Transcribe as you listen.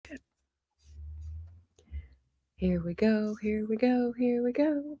Here we go, here we go, here we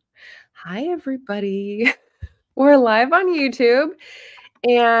go. Hi, everybody. We're live on YouTube,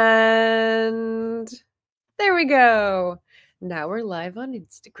 and there we go. Now we're live on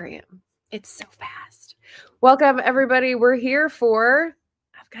Instagram. It's so fast. Welcome, everybody. We're here for,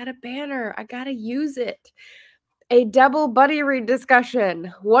 I've got a banner. I got to use it. A double buddy read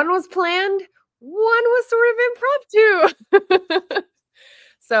discussion. One was planned, one was sort of impromptu.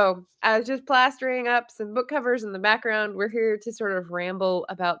 So I was just plastering up some book covers in the background. We're here to sort of ramble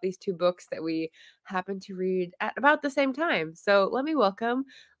about these two books that we happen to read at about the same time. So let me welcome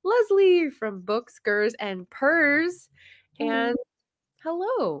Leslie from Books, Gurrs and Purrs. And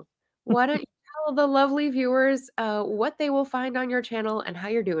hello. Why don't you tell the lovely viewers what they will find on your channel and how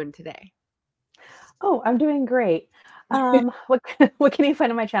you're doing today? Oh, I'm doing great. What can you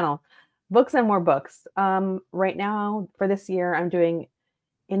find on my channel? Books and more books. Right now for this year, I'm doing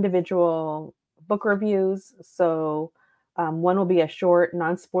individual book reviews. So one will be a short,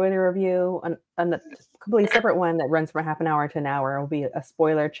 non-spoiler review, and a completely separate one that runs from half an hour to an hour will be a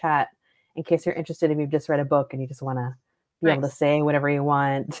spoiler chat in case you're interested if you've just read a book and you just want to be able to say whatever you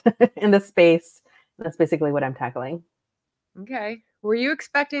want in the space. That's basically what I'm tackling. Okay. Were you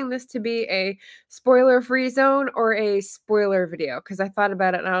expecting this to be a spoiler-free zone or a spoiler video? Because I thought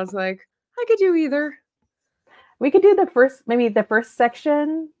about it and I was like, I could do either. We could do maybe the first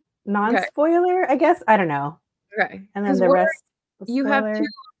section, non-spoiler, I guess. I don't know. Okay. And then the rest. You have two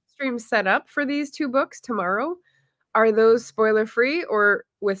streams set up for these two books tomorrow. Are those spoiler-free or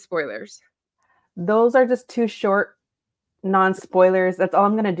with spoilers? Those are just two short non-spoilers. That's all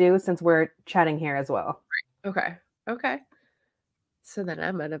I'm going to do since we're chatting here as well. Okay. Okay. So then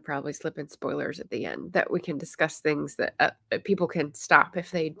I'm going to probably slip in spoilers at the end that we can discuss things that people can stop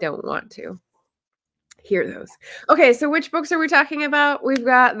if they don't want to hear those. Okay, so which books are we talking about? We've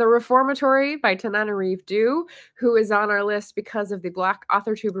got The Reformatory by Tananarive Due, who is on our list because of the Black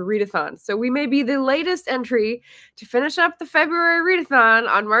AuthorTuber Readathon. So we may be the latest entry to finish up the February Readathon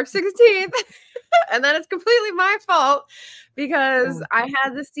on March 16th. And then it's completely my fault because I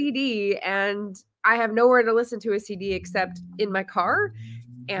had the CD and I have nowhere to listen to a CD except in my car.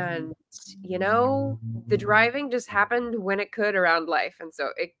 And, you know, the driving just happened when it could around life. And so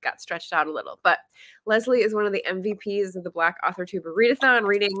it got stretched out a little. But Leslie is one of the MVPs of the Black AuthorTuber Readathon,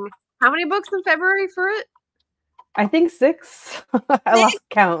 reading how many books in February for it? I think 6. I lost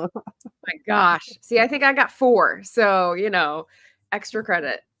count. Oh my gosh. See, I think I got 4. So, you know, extra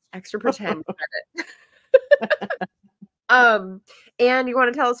credit, extra pretend credit. And you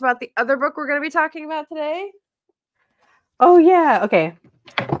want to tell us about the other book we're going to be talking about today? Oh, yeah. Okay.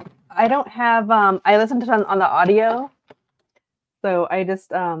 I don't have, I listened to it on the audio. So I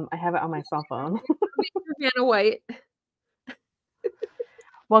just, I have it on my cell phone. Shanna White.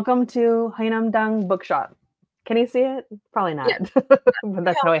 Welcome to HYUNAM-DONG Bookshop. Can you see it? Probably not, yeah. But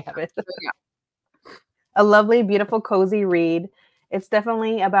that's how I have it. Yeah. A lovely, beautiful, cozy read. It's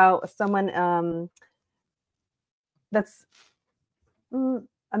definitely about someone that's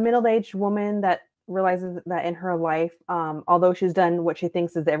a middle-aged woman that realizes that in her life, although she's done what she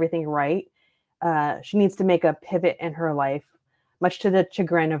thinks is everything right, she needs to make a pivot in her life, much to the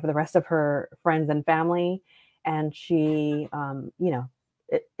chagrin of the rest of her friends and family. And she, you know,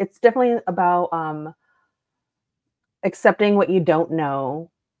 it's definitely about accepting what you don't know,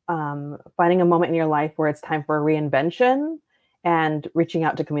 finding a moment in your life where it's time for a reinvention and reaching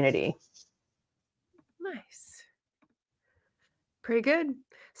out to community. Nice. Pretty good.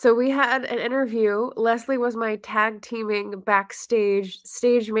 So we had an interview. Leslie was my tag teaming backstage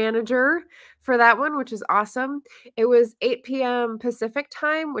stage manager for that one, which is awesome. It was 8 p.m. Pacific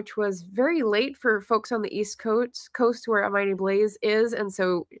time, which was very late for folks on the East Coast where Mighty Blaze is. And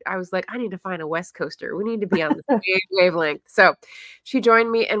so I was like, I need to find a West Coaster. We need to be on the same wavelength. So she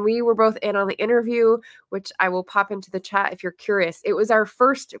joined me and we were both in on the interview, which I will pop into the chat if you're curious. It was our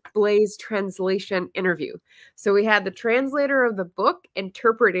first Blaze translation interview. So we had the translator of the book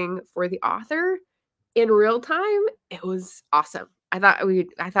interpreting for the author in real time. It was awesome. I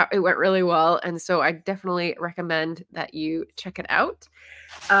thought it went really well, and so I definitely recommend that you check it out.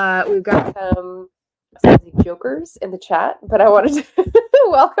 We've got some jokers in the chat, but I wanted to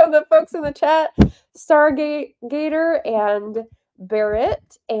welcome the folks in the chat: Stargater and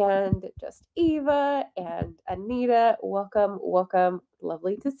Barrett and just Eva and Anita. Welcome, welcome.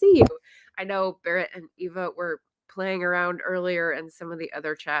 Lovely to see you. I know Barrett and Eva were playing around earlier in some of the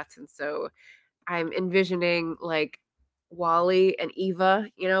other chats, and so I'm envisioning like Wally and Eva,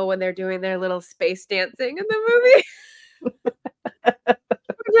 you know, when they're doing their little space dancing in the movie.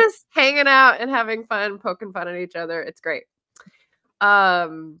 We're just hanging out and having fun, poking fun at each other. It's great.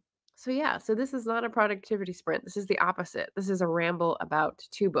 So yeah, so this is not a productivity sprint. This is the opposite. This is a ramble about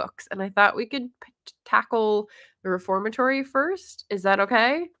 2 books, and I thought we could tackle the reformatory first. Is that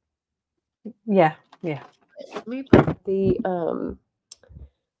okay? Yeah, yeah. Let me put the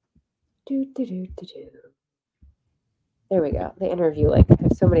there we go. The interview link. I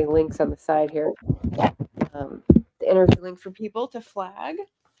have so many links on the side here. The interview link for people to flag.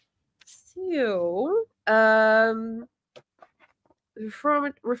 So,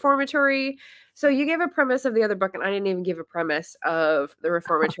 reformatory. So you gave a premise of the other book, and I didn't even give a premise of the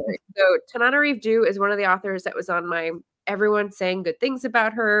reformatory. So Tananarive Due is one of the authors that was on my everyone saying good things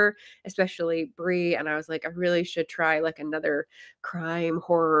about her, especially Bree. And I was like, I really should try like another crime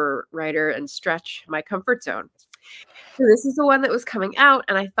horror writer and stretch my comfort zone. So this is the one that was coming out,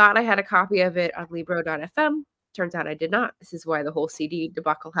 and I thought I had a copy of it on Libro.fm. Turns out I did not. This is why the whole CD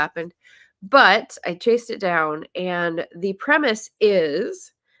debacle happened. But I chased it down, and the premise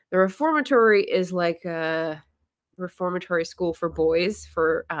is the reformatory is like a reformatory school for boys,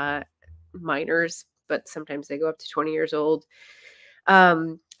 for minors, but sometimes they go up to 20 years old.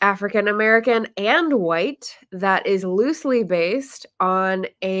 African American and white, that is loosely based on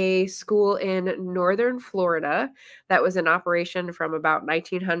a school in northern Florida that was in operation from about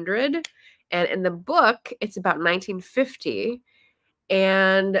 1900. And in the book, it's about 1950.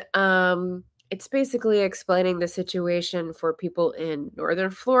 And it's basically explaining the situation for people in northern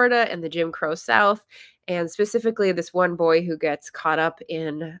Florida and the Jim Crow South, and specifically this one boy who gets caught up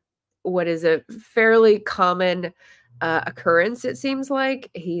in what is a fairly common occurrence, it seems like.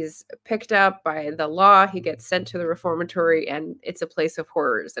 He's picked up by the law, he gets sent to the reformatory, and it's a place of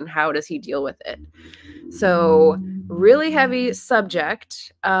horrors, and how does he deal with it? So really heavy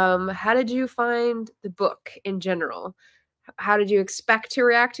subject. How did you find the book in general? How did you expect to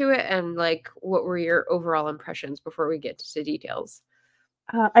react to it, and like what were your overall impressions before we get to details?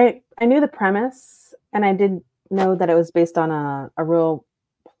 I knew the premise, and I did know that it was based on a real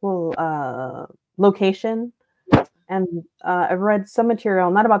location. And I've read some material,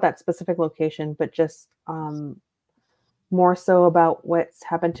 not about that specific location, but just more so about what's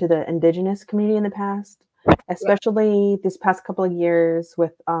happened to the indigenous community in the past, especially this past couple of years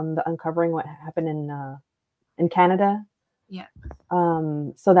with the uncovering what happened in Canada. Yeah.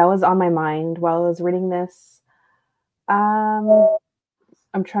 So that was on my mind while I was reading this. I'm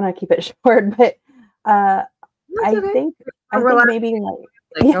trying to keep it short, but I think maybe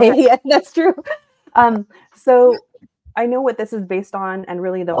yeah, that's true. So I know what this is based on, and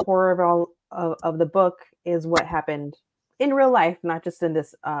really the horror of all of the book is what happened in real life, not just in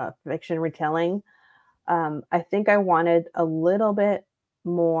this fiction retelling. I think I wanted a little bit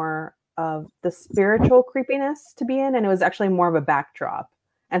more of the spiritual creepiness to be in, and it was actually more of a backdrop.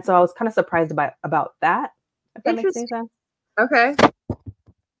 And so I was kind of surprised about that, if that makes any sense. Okay.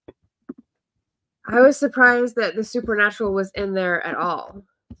 I was surprised that the supernatural was in there at all.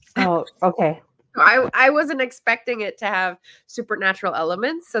 Oh, okay. I wasn't expecting it to have supernatural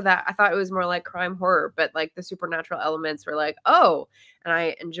elements, so that I thought it was more like crime horror, but like the supernatural elements were like, oh, and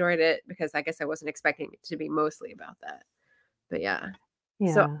I enjoyed it because I guess I wasn't expecting it to be mostly about that. But yeah.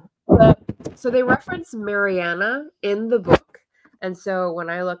 So they reference Mariana in the book. And so when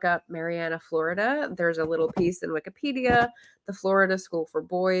I look up Mariana, Florida, there's a little piece in Wikipedia. The Florida School for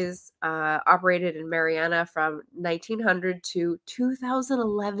Boys operated in Mariana from 1900 to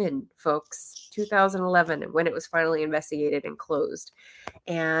 2011, folks. 2011, when it was finally investigated and closed.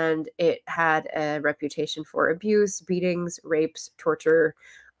 And it had a reputation for abuse, beatings, rapes, torture,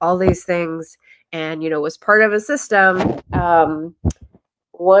 all these things. And, was part of a system.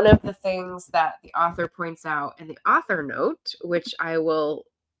 One of the things that the author points out in the author note, which I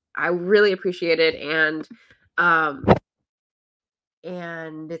really appreciated, and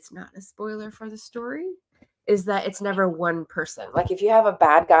it's not a spoiler for the story, is that it's never one person. Like if you have a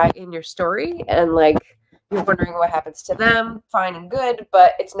bad guy in your story and like you're wondering what happens to them, fine and good,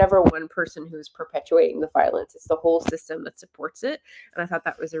 but it's never one person who's perpetuating the violence. It's the whole system that supports it. And I thought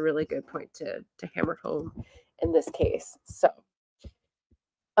that was a really good point to hammer home in this case. So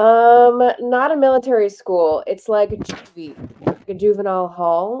not a military school. It's like a juvenile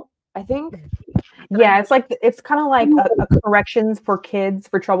hall, I think. Yeah, it's kind of like a corrections for kids,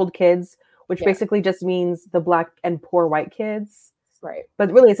 for troubled kids, which basically just means the Black and poor white kids. Right.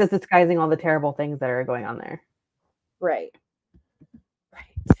 But really it's just disguising all the terrible things that are going on there. Right.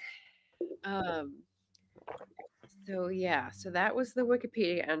 So yeah, so that was the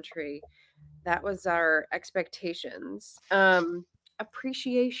Wikipedia entry. That was our expectations.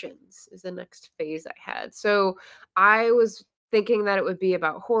 Appreciations is the next phase I had. So I was thinking that it would be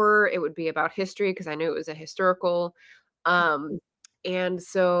about horror, it would be about history, because I knew it was a historical. And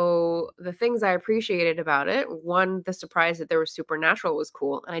so the things I appreciated about it, one, the surprise that there was supernatural was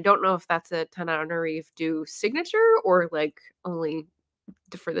cool. And I don't know if that's a Tananarive Due signature or like only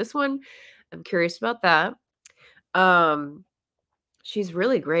for this one. I'm curious about that. Um, she's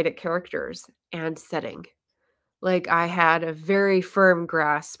really great at characters and setting. Like, I had a very firm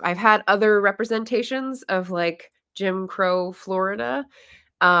grasp. I've had other representations of, like, Jim Crow Florida,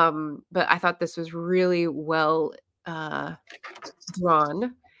 but I thought this was really well, uh,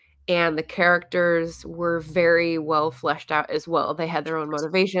 drawn, and the characters were very well fleshed out as well. They had their own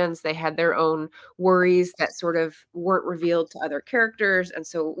motivations, they had their own worries that sort of weren't revealed to other characters, and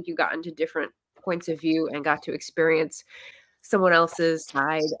so you got into different points of view and got to experience someone else's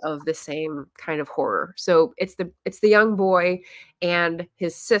side of the same kind of horror. So it's the young boy and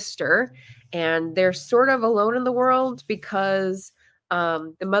his sister, and they're sort of alone in the world because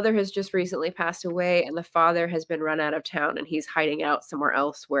the mother has just recently passed away, and the father has been run out of town, and he's hiding out somewhere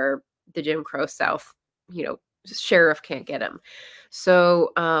else where the Jim Crow South, sheriff can't get him.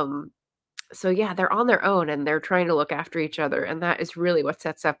 So so yeah, they're on their own and they're trying to look after each other, and that is really what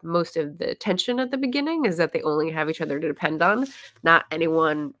sets up most of the tension at the beginning, is that they only have each other to depend on, not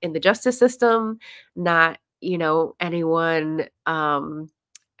anyone in the justice system, not, anyone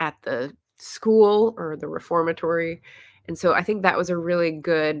at the school or the reformatory. And so I think that was a really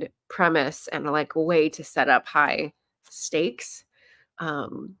good premise and like a way to set up high stakes.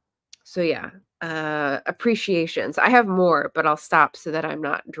 Um, so yeah, appreciations. I have more, but I'll stop so that I'm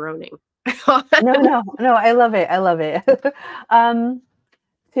not droning. No, I love it. I love it. To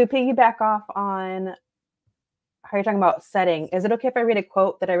piggyback off on how you're talking about setting, is it okay if I read a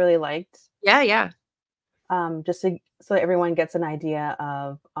quote that I really liked? Yeah. Just so that everyone gets an idea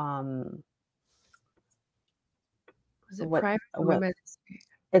of Was it private?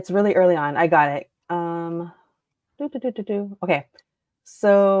 It's really early on. I got it. Okay.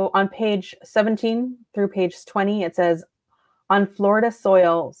 So on page 17 through page 20, it says, on Florida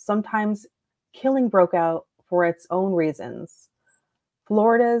soil, sometimes killing broke out for its own reasons.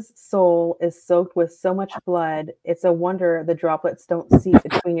 Florida's soul is soaked with so much blood, it's a wonder the droplets don't seep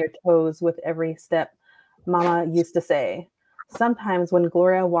between your toes with every step, Mama used to say. Sometimes when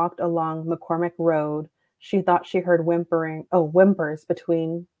Gloria walked along McCormick Road, she thought she heard whimpers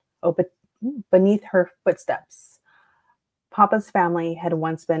beneath her footsteps. Papa's family had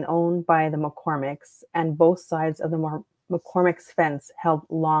once been owned by the McCormicks, and both sides of the McCormick's fence held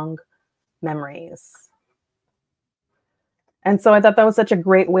long memories. And so I thought that was such a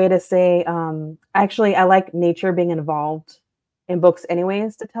great way to say, actually, I like nature being involved in books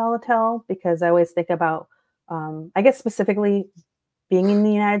anyways to tell a tale, because I always think about, I guess specifically being in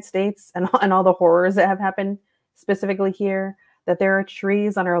the United States and all the horrors that have happened specifically here, that there are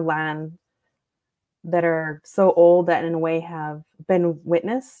trees on our land that are so old that in a way have been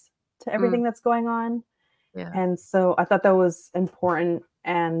witness to everything that's going on. Yeah. And so I thought that was important.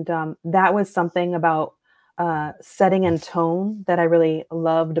 And that was something about setting and tone that I really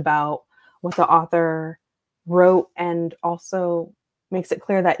loved about what the author wrote, and also makes it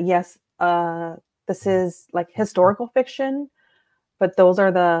clear that, yes, this is like historical fiction, but those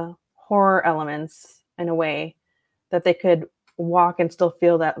are the horror elements in a way that they could walk and still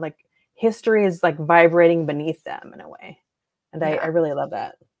feel that like history is like vibrating beneath them in a way. And I really love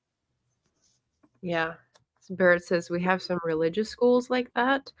that. Yeah. Barrett says we have some religious schools like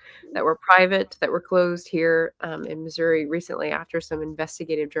that were private, that were closed here in Missouri recently after some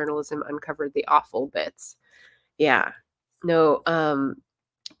investigative journalism uncovered the awful bits. Yeah. No,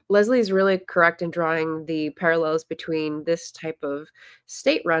 Leslie's really correct in drawing the parallels between this type of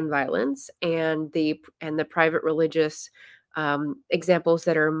state-run violence and the private religious examples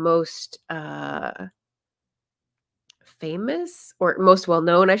that are most famous, or most well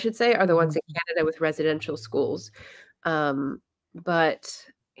known, I should say, are the ones in Canada with residential schools. But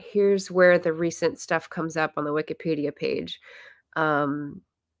here's where the recent stuff comes up on the Wikipedia page.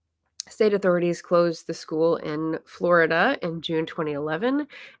 State authorities closed the school in Florida in June 2011.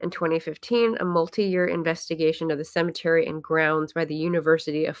 In 2015, a multi-year investigation of the cemetery and grounds by the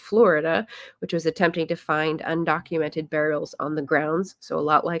University of Florida, which was attempting to find undocumented burials on the grounds, so a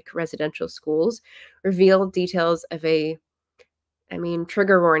lot like residential schools, revealed details of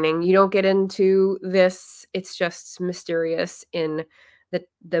trigger warning. You don't get into this. It's just mysterious in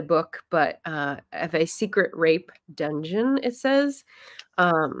the book, but of a secret rape dungeon, it says.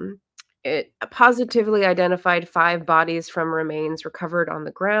 It positively identified 5 bodies from remains recovered on the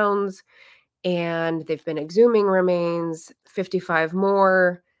grounds, and they've been exhuming remains, 55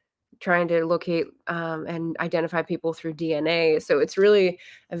 more, trying to locate and identify people through DNA. So it's really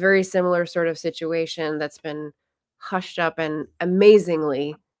a very similar sort of situation that's been hushed up and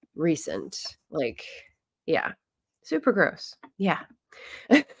amazingly recent. Like, yeah, super gross. Yeah.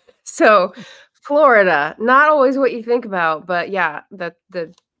 So, Florida, not always what you think about, but yeah, the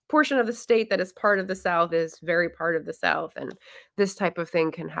portion of the state that is part of the South is very part of the South, and this type of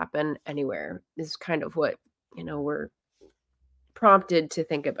thing can happen anywhere, is kind of what, we're prompted to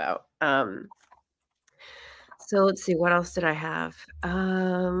think about. So let's see, what else did I have?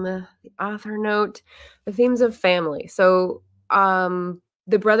 The author note, the themes of family. So,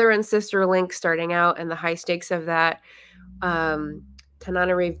 the brother and sister link starting out and the high stakes of that.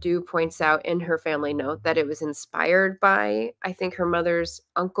 Tananarive Due points out in her family note that it was inspired by, I think, her mother's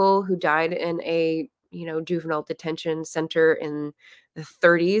uncle who died in a, juvenile detention center in the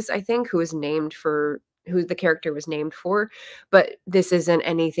 30s, I think, who the character was named for. But this isn't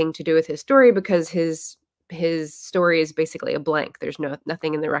anything to do with his story because his story is basically a blank. There's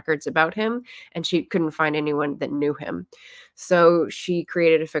nothing in the records about him, and she couldn't find anyone that knew him. So she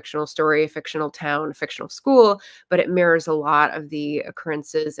created a fictional story, a fictional town, a fictional school, but it mirrors a lot of the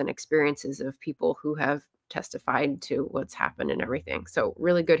occurrences and experiences of people who have testified to what's happened and everything. So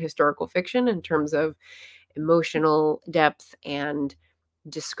really good historical fiction in terms of emotional depth and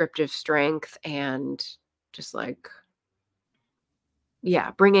descriptive strength, and just like,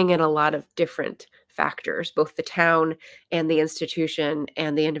 yeah, bringing in a lot of different factors, both the town and the institution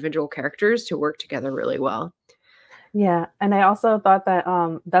and the individual characters, to work together really well. Yeah, and I also thought that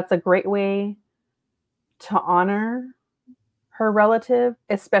that's a great way to honor her relative,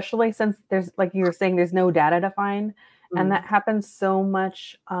 especially since there's, like you were saying, there's no data to find, and that happens so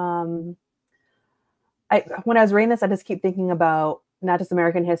much. When I was reading this, I just keep thinking about not just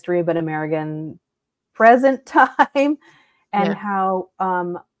American history, but American present time, and how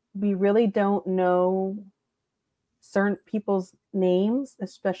we really don't know certain people's names,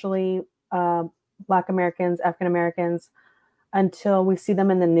 especially Black Americans, African Americans, until we see them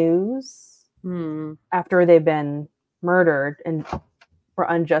in the news after they've been murdered and for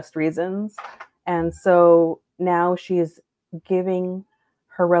unjust reasons. And so now she's giving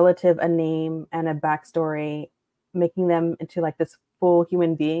her relative a name and a backstory, making them into like this full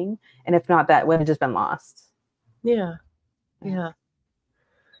human being. And if not, that would have just been lost. Yeah. Yeah.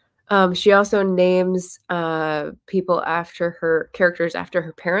 She also names characters after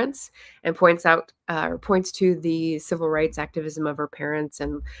her parents, and points to the civil rights activism of her parents,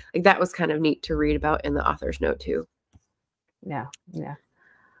 and like that was kind of neat to read about in the author's note too. Yeah, yeah.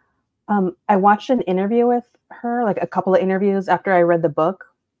 I watched an interview with her, like a couple of interviews after I read the book,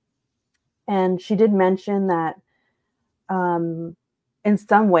 and she did mention that in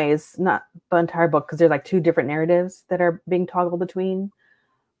some ways, not the entire book, because there's like two different narratives that are being toggled between,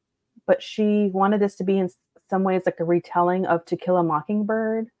 but she wanted this to be in some ways like a retelling of To Kill a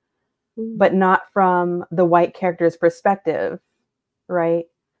Mockingbird, but not from the white character's perspective, right?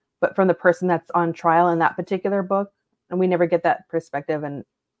 But from the person that's on trial in that particular book. And we never get that perspective. And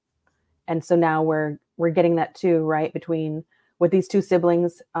so now we're getting that too, right? With these two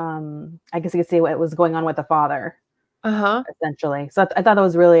siblings, I guess you could see what was going on with the father, essentially. So I thought that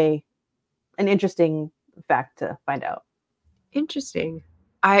was really an interesting fact to find out. Interesting.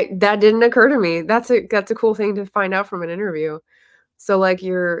 That didn't occur to me. That's a cool thing to find out from an interview. So like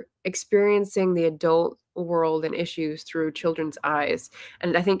you're experiencing the adult world and issues through children's eyes.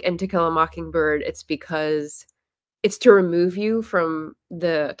 And I think in To Kill a Mockingbird, it's because it's to remove you from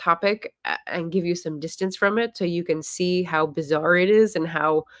the topic and give you some distance from it, so you can see how bizarre it is and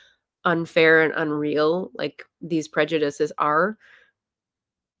how unfair and unreal like these prejudices are.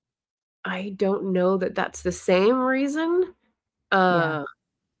 I don't know that that's the same reason.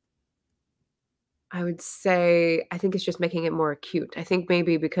 I would say, I think it's just making it more acute. I think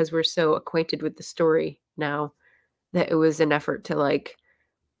maybe because we're so acquainted with the story now, that it was an effort to like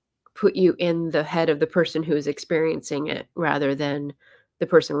put you in the head of the person who is experiencing it rather than the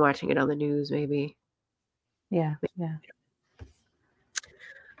person watching it on the news, maybe. Yeah, yeah.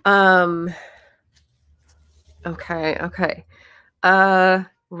 Okay.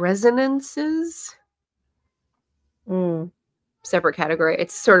 Resonances? Separate category.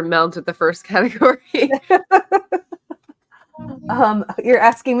 It's sort of melds with the first category. You're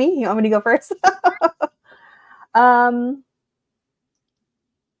asking me? You want me to go first?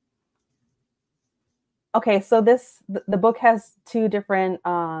 Okay, so the book has two different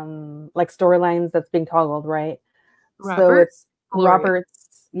like storylines that's being toggled, right? So it's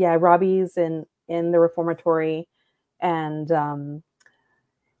Robbie's in the reformatory, and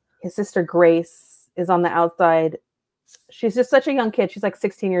his sister Grace is on the outside. She's just such a young kid. She's like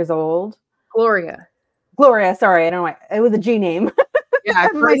 16 years old. Gloria, sorry, I don't know why. It was a G name. Yeah, I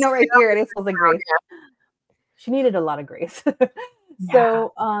have my note right here. It was like Grace. she needed a lot of grace. Yeah.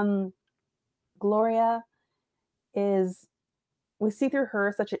 So Gloria is, we see through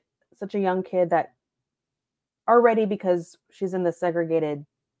her such a young kid that already, because she's in the segregated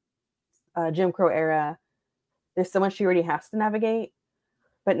Jim Crow era, there's so much she already has to navigate.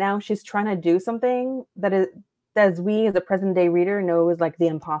 But now she's trying to do something that is, as we as a present day reader know, is like the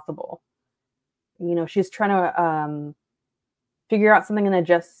impossible. You know, she's trying to figure out something in the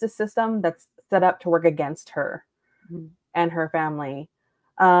justice system that's set up to work against her and her family.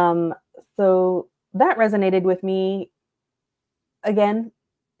 So that resonated with me. Again,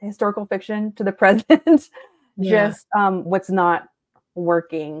 historical fiction to the present, just what's not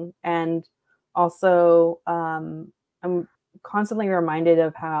working. And also, I'm constantly reminded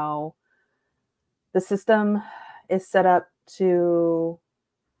of how the system is set up to,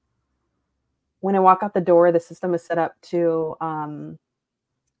 when I walk out the door, the system is set up to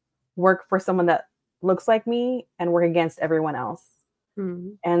work for someone that looks like me and work against everyone else.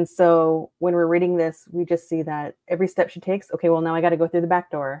 And so when we're reading this, we just see that every step she takes, okay, well, now I got to go through the back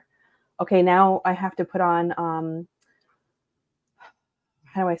door. Okay, now I have to put on,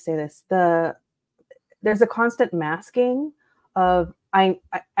 how do I say this? There's a constant masking of,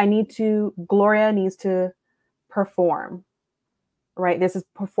 Gloria needs to perform, right? There's this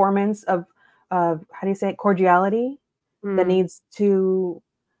performance of how do you say it? Cordiality that needs to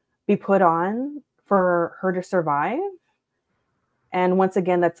be put on for her to survive. And once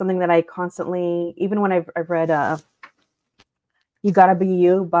again, that's something that I constantly, even when I've read You Gotta Be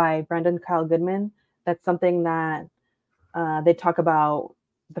You by Brandon Kyle Goodman, that's something that they talk about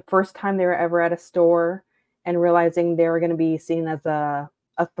the first time they were ever at a store and realizing they were going to be seen as a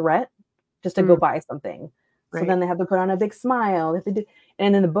threat just to go buy something. So then they have to put on a big smile.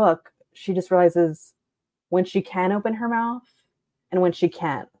 And in the book, she just realizes when she can open her mouth and when she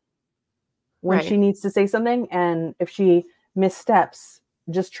can't. When she needs to say something, and if she missteps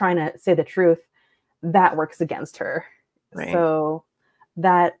just trying to say the truth, that works against her. So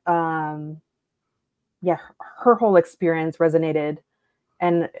that her whole experience resonated.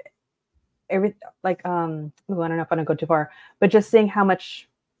 And I don't know if I don't go too far, but just seeing how much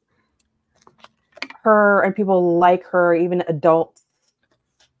her and people like her, even adults,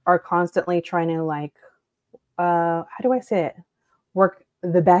 are constantly trying to how do I say it? Work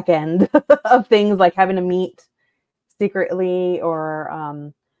the back end of things, like having to meet secretly or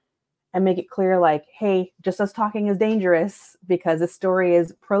and make it clear, like, hey, just us talking is dangerous because this story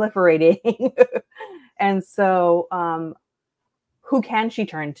is proliferating. And so who can she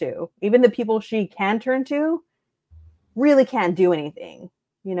turn to? Even the people she can turn to really can't do anything,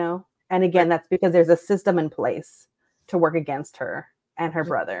 you know? And again, that's because there's a system in place to work against her and her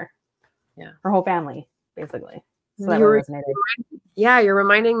brother. Yeah. Her whole family, basically. So that resonated. You're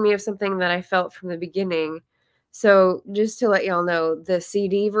reminding me of something that I felt from the beginning. So just to let y'all know, the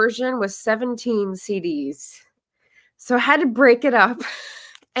CD version was 17 CDs. So I had to break it up.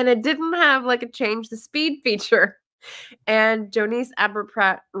 And it didn't have like a change the speed feature. And Jonice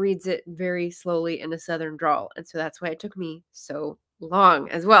Aberpratt reads it very slowly in a Southern drawl. And so that's why it took me so long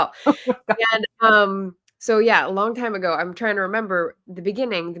as well. And so yeah, a long time ago, I'm trying to remember the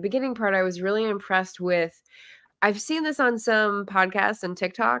beginning part. I was really impressed with. I've seen this on some podcasts and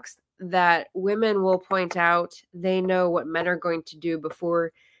TikToks that women will point out they know what men are going to do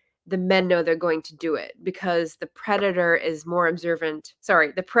before the men know they're going to do it, because the predator is more observant.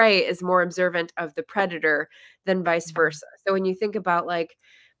 Sorry, the prey is more observant of the predator than vice versa. So when you think about like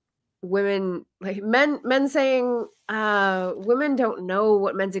women, like men saying, women don't know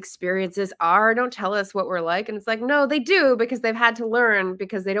what men's experiences are. Don't tell us what we're like. And it's like, no, they do, because they've had to learn,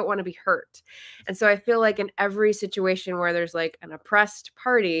 because they don't want to be hurt. And so I feel like in every situation where there's like an oppressed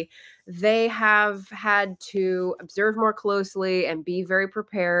party, they have had to observe more closely and be very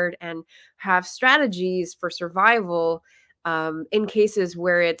prepared and have strategies for survival in cases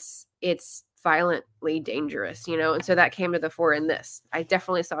where it's violently dangerous, you know? And so that came to the fore in this. I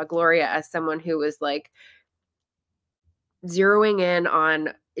definitely saw Gloria as someone who was like zeroing in on,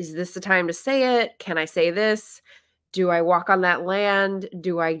 is this the time to say it? Can I say this? Do I walk on that land?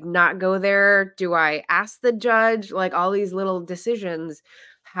 Do I not go there? Do I ask the judge? Like all these little decisions.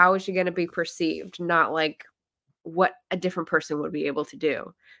 How is she going to be perceived? Not like what a different person would be able to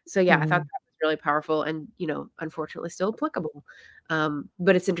do. So yeah, I thought that was really powerful and, you know, unfortunately still applicable.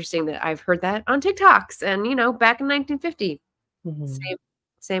 But it's interesting that I've heard that on TikToks and, you know, back in 1950,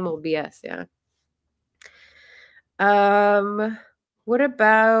 same old BS. Yeah. What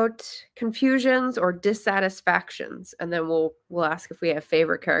about confusions or dissatisfactions? And then we'll ask if we have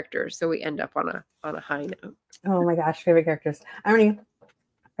favorite characters, so we end up on a high note. Oh my gosh, favorite characters. All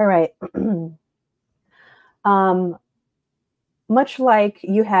right. Much like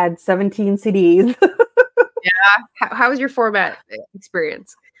you had 17 CDs. Yeah. How was your format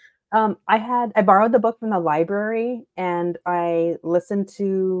experience? I borrowed the book from the library and I listened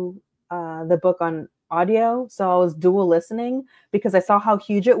to the book on audio. So I was dual listening because I saw how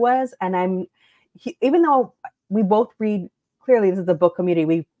huge it was. And even though we both read, clearly this is the book community,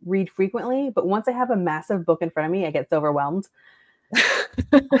 we read frequently, but once I have a massive book in front of me, I get so overwhelmed.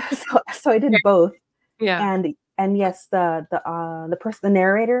 so I did both. Yeah. And yes, the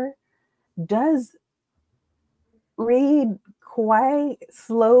narrator does read quite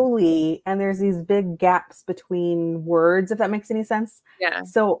slowly, and there's these big gaps between words, if that makes any sense. Yeah.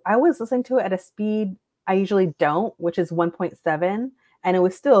 So I was listening to it at a speed I usually don't, which is 1.7, and it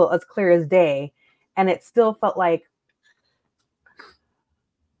was still as clear as day, and it still felt like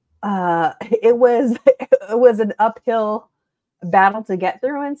it was an uphill battle to get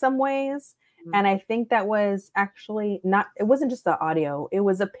through in some ways. Mm-hmm. And I think that was actually it wasn't just the audio, it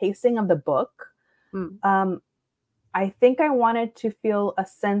was the pacing of the book. I think I wanted to feel a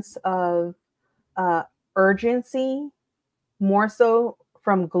sense of urgency, more so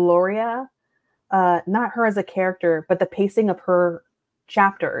from Gloria, not her as a character, but the pacing of her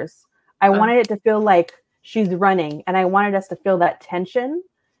chapters. I wanted it to feel like she's running, and I wanted us to feel that tension,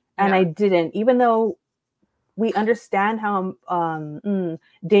 and I didn't, even though we understand how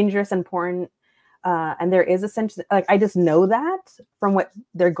dangerous and important, and there is a sense, like, I just know that from what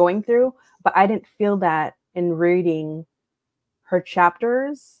they're going through, but I didn't feel that in reading her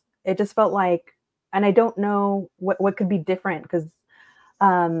chapters. It just felt like, and I don't know what could be different, because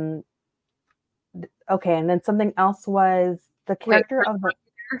okay, and then something else was the character of the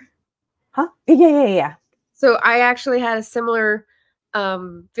yeah. So I actually had a similar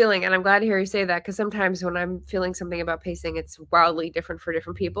feeling, and I'm glad to hear you say that, because sometimes when I'm feeling something about pacing, it's wildly different for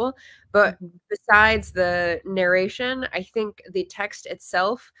different people. But besides the narration, I think the text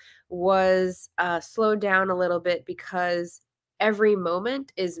itself was slowed down a little bit because every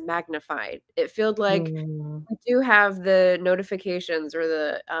moment is magnified. It felt like we do have the notifications or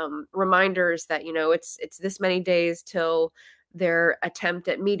the reminders that, you know, it's this many days till their attempt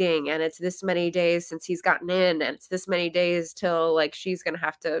at meeting, and it's this many days since he's gotten in, and it's this many days till, like, she's gonna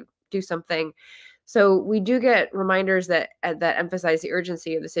have to do something. So we do get reminders that emphasize the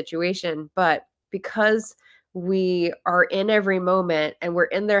urgency of the situation, but because we are in every moment and we're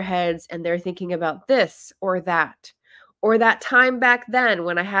in their heads and they're thinking about this or that time back then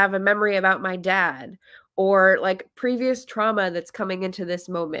when I have a memory about my dad, or like previous trauma that's coming into this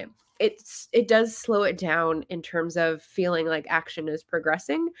moment, it does slow it down in terms of feeling like action is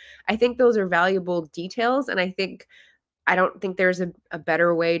progressing. I think those are valuable details, and I don't think there's a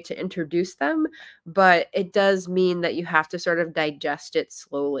better way to introduce them, but it does mean that you have to sort of digest it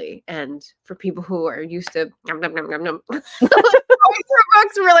slowly. And for people who are used to nom, nom, nom, nom, nom, going through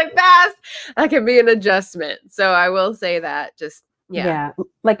books really fast, that can be an adjustment. So I will say that, just yeah.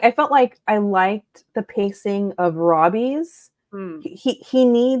 Like, I felt like I liked the pacing of Robbie's. He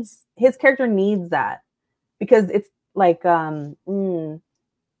needs, his character needs that, because it's like because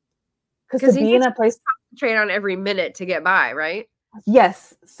to be in a place, concentrate on every minute to get by, right?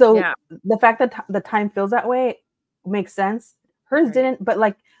 Yes. So the fact that the time feels that way makes sense. Hers didn't, but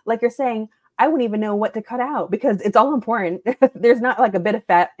like you're saying, I wouldn't even know what to cut out because it's all important. There's not like a bit of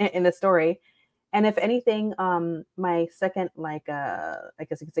fat in the story. And if anything, my second, like, I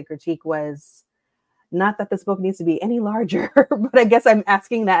guess you could say, critique was not that this book needs to be any larger, but I guess I'm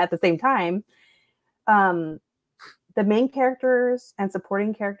asking that at the same time. The main characters and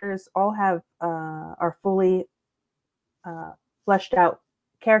supporting characters all have are fully fleshed out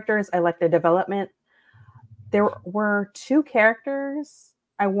characters. I like their development. There were two characters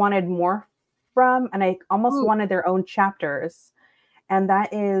I wanted more from, and I almost wanted their own chapters. And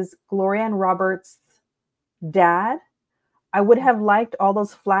that is Gloria and Robert's dad. I would have liked all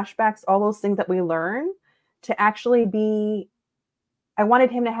those flashbacks, all those things that we learn to actually be, I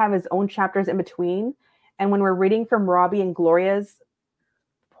wanted him to have his own chapters in between. And when we're reading from Robbie and Gloria's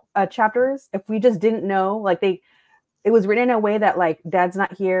chapters, if we just didn't know, like, it was written in a way that, like, dad's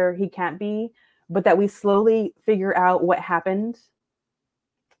not here, he can't be, but that we slowly figure out what happened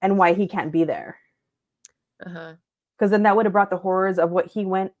and why he can't be there. Because then that would have brought the horrors of what he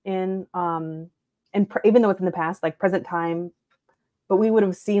went in, and even though it's in the past, like present time, but we would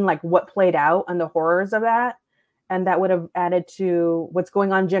have seen like what played out and the horrors of that, and that would have added to what's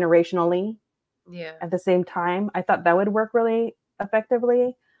going on generationally. Yeah. At the same time, I thought that would work really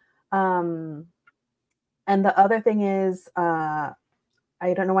effectively. And the other thing is, I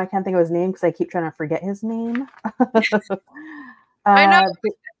don't know why I can't think of his name because I keep trying to forget his name. I know.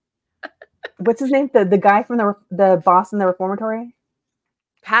 What's his name? The guy from the boss in the reformatory?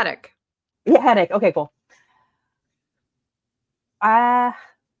 Haddock. Yeah, Headache. Okay, cool. I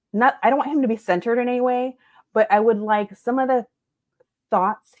don't want him to be centered in any way, but I would like some of the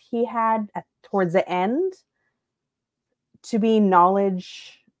thoughts he had towards the end to be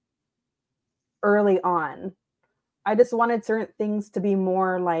knowledge early on. I just wanted certain things to be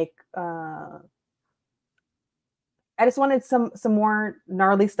more like I just wanted some more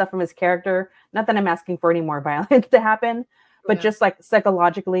gnarly stuff from his character. Not that I'm asking for any more violence to happen, but just like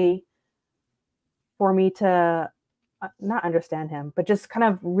psychologically for me to not understand him, but just kind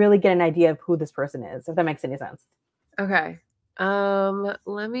of really get an idea of who this person is, if that makes any sense. Okay. I'm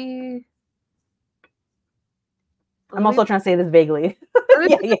also trying to say this vaguely.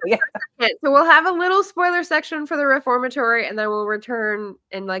 Yeah. So we'll have a little spoiler section for the reformatory, and then we'll return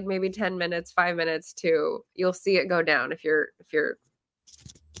in like maybe 10 minutes, 5 minutes to, you'll see it go down if you're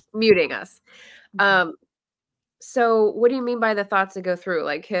muting us. So what do you mean by the thoughts that go through?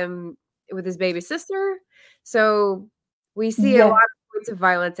 Like him with his baby sister? So we see a lot of points of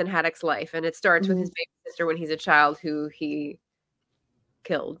violence in Haddock's life, and it starts with his baby sister when he's a child who he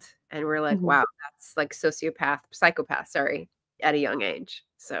killed. And we're like, wow, that's like psychopath, at a young age.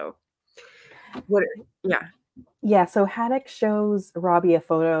 So yeah, so Haddock shows Robbie a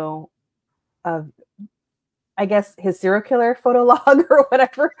photo of, I guess, his serial killer photo log or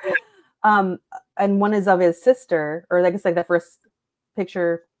whatever. And one is of his sister, or I guess like the first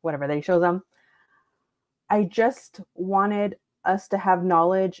picture, whatever, that he shows them. I just wanted us to have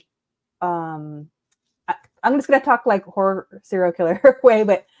knowledge. I'm just going to talk like horror serial killer way,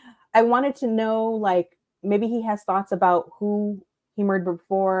 but I wanted to know, like, maybe he has thoughts about who he murdered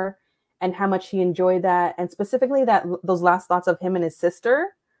before and how much he enjoyed that. And specifically those last thoughts of him and his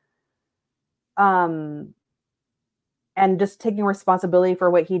sister. And just taking responsibility for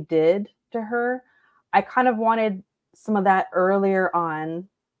what he did to her. I kind of wanted some of that earlier on,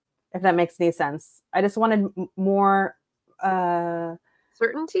 if that makes any sense. I just wanted more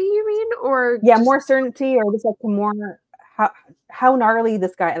certainty, you mean? Or more certainty, or just like more how gnarly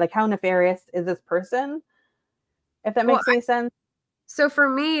this guy, like how nefarious is this person, if that makes any sense. So for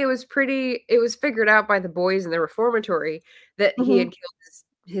me, it was figured out by the boys in the reformatory that he had killed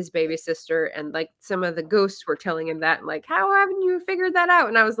his baby sister, and like some of the ghosts were telling him that, and like, how haven't you figured that out?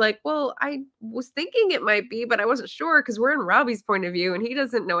 And I was like, well, I was thinking it might be, but I wasn't sure because we're in Robbie's point of view and he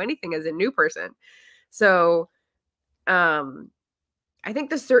doesn't know anything as a new person. So I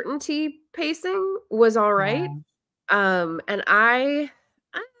think the certainty pacing was all right. And I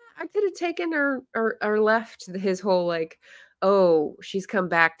could have taken or left his whole like, oh, she's come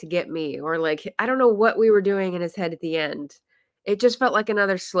back to get me, or like, I don't know what we were doing in his head at the end. It just felt like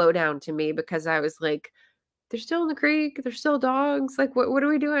another slowdown to me, because I was like, they're still in the creek, they're still dogs. Like, what are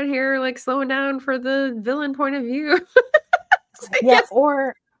we doing here? Like, slowing down for the villain point of view.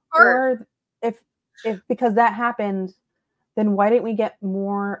 Or if because that happened, then why didn't we get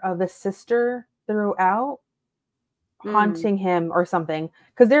more of the sister throughout haunting him or something?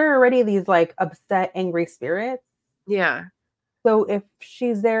 Because there are already these like upset, angry spirits. Yeah. So if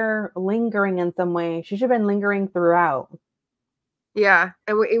she's there lingering in some way, she should have been lingering throughout. Yeah.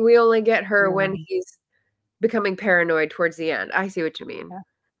 And we only get her when he's becoming paranoid towards the end. I see what you mean.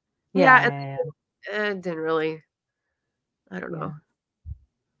 Yeah. It didn't really, I don't know.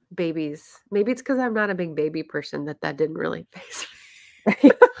 Babies. Maybe it's because I'm not a big baby person that didn't really face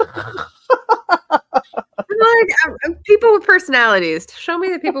me. Like, people with personalities. Show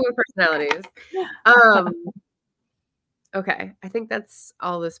me the people with personalities. Okay, I think that's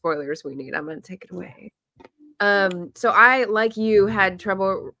all the spoilers we need. I'm gonna take it away. So I, like you, had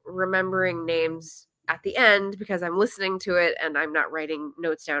trouble remembering names at the end because I'm listening to it and I'm not writing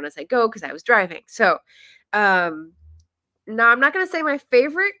notes down as I go because I was driving. So now I'm not gonna say my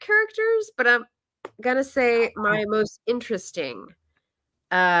favorite characters, but I'm gonna say my most interesting.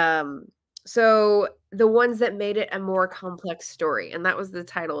 So the ones that made it a more complex story, and that was the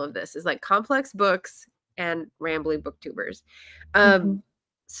title of this, is like Complex Books and Rambly Booktubers.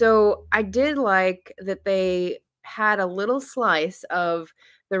 So I did like that they had a little slice of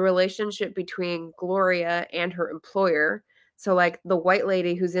the relationship between Gloria and her employer. So like the white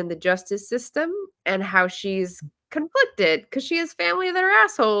lady who's in the justice system and how she's conflicted because she has family that are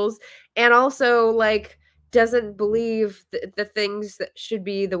assholes, and also like doesn't believe the things that should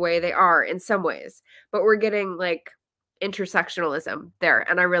be the way they are in some ways. But we're getting like intersectionalism there,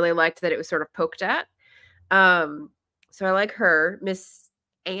 and I really liked that it was sort of poked at. So I like her, Miss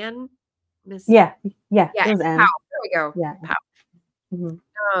Anne. It was Anne. Pow. There we go. Yeah. Pow.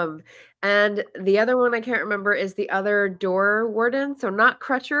 Mhm. And the other one I can't remember is the other door warden. So not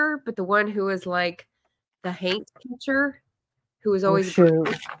Crutcher, but the one who was like the Haint teacher, who was Oh always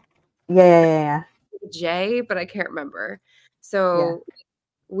shoot. Yeah. J, but I can't remember. Yeah. So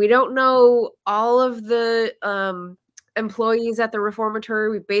we don't know all of the employees at the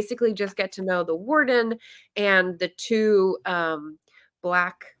reformatory. We basically just get to know the warden and the two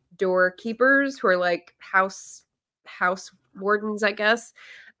black doorkeepers who are like house wardens, I guess.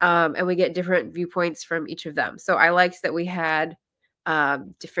 And we get different viewpoints from each of them. So I liked that we had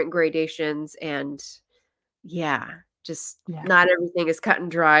different gradations and yeah, just Yeah. not everything is cut and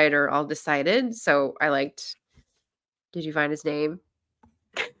dried or all decided. So I liked. Did you find his name?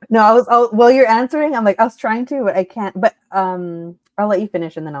 No, while you're answering, I'm like, I was trying to, but I can't. But I'll let you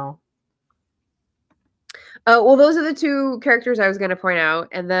finish and then I'll. Well, those are the two characters I was going to point out,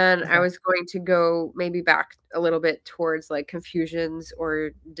 and then I Okay. was going to go maybe back a little bit towards like confusions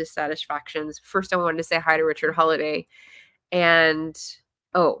or dissatisfactions. First, I wanted to say hi to Richard Holiday, and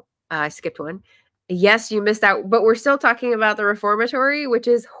I skipped one. Yes, you missed out, but we're still talking about the Reformatory, which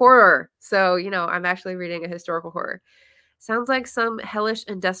is horror. So, I'm actually reading a historical horror. Sounds like some hellish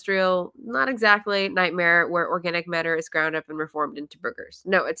industrial, not exactly nightmare where organic matter is ground up and reformed into burgers.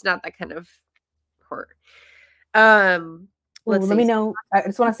 No, it's not that kind of horror. Ooh, Let's let see. me know. I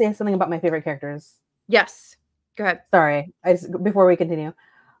just want to say something about my favorite characters. Yes. Go ahead. Sorry, before we continue.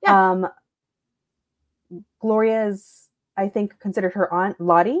 Yeah. Gloria's, I think, considered her aunt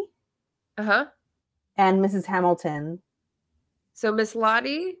Lottie. Uh-huh. And Mrs. Hamilton. So Miss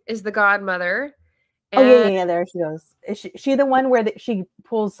Lottie is the godmother. Oh yeah. There she goes. Is she the one where she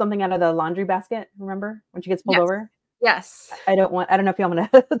pulls something out of the laundry basket? Remember when she gets pulled over? Yes. I don't know if you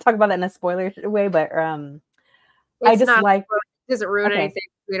want to talk about that in a spoiler way, but I just like. It doesn't ruin anything.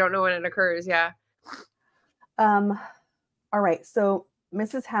 We don't know when it occurs. Yeah. All right. So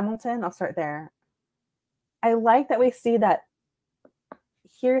Mrs. Hamilton, I'll start there. I like that we see that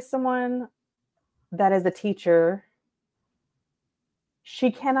here's someone that is a teacher.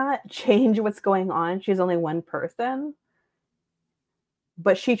 She cannot change what's going on. She's only one person.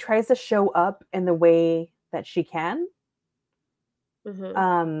 But she tries to show up in the way that she can.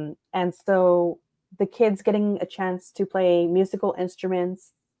 Mm-hmm. And so the kids getting a chance to play musical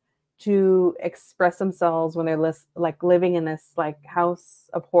instruments, to express themselves when they're like living in this like house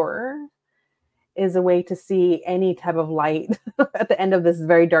of horror is a way to see any type of light at the end of this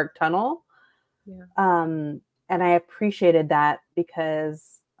very dark tunnel. Yeah. And I appreciated that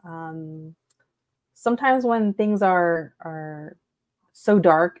because sometimes when things are so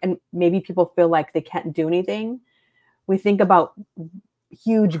dark and maybe people feel like they can't do anything, we think about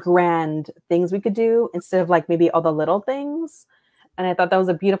huge, grand things we could do instead of like maybe all the little things. And I thought that was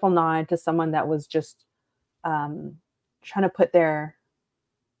a beautiful nod to someone that was just trying to put their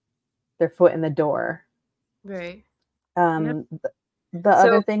foot in the door. Right. The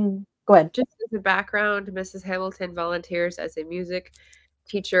other thing, go ahead. Just as a background, Mrs. Hamilton volunteers as a music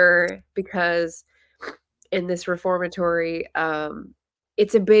teacher because in this reformatory,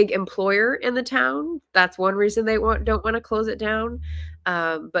 it's a big employer in the town. That's one reason they don't want to close it down.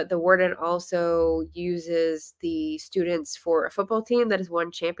 But the warden also uses the students for a football team that has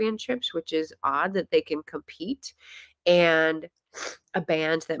won championships, which is odd that they can compete, and a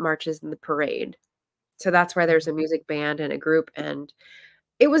band that marches in the parade. So that's why there's a music band and a group, and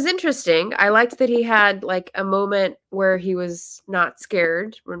it was interesting. I liked that he had like a moment where he was not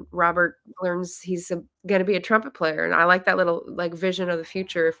scared when Robert learns he's going to be a trumpet player, and I like that little like vision of the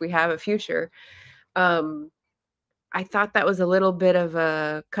future if we have a future. I thought that was a little bit of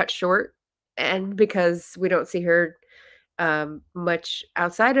a cut short, and because we don't see her much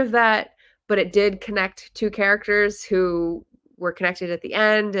outside of that, but it did connect two characters who were connected at the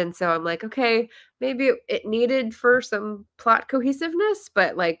end, and so I'm like, okay, maybe it needed for some plot cohesiveness,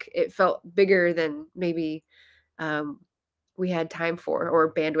 but like it felt bigger than maybe we had time for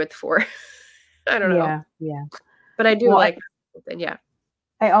or bandwidth for. I don't know. Yeah. But I do like it. Yeah.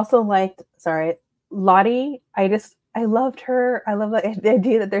 I also liked, Lottie. I loved her. I love the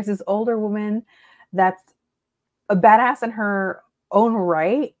idea that there's this older woman that's a badass in her own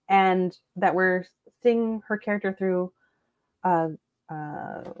right, and that we're seeing her character through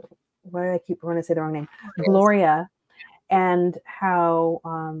why do I keep wanting to say the wrong name? Gloria, and how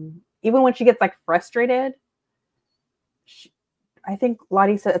even when she gets like frustrated, I think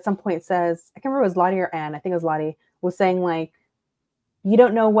Lottie said at some point says, I can't remember if it was Lottie or Anne, I think it was Lottie, was saying like, you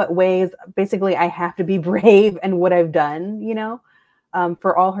don't know what ways basically I have to be brave and what I've done,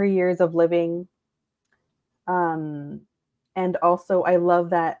 for all her years of living. And also I love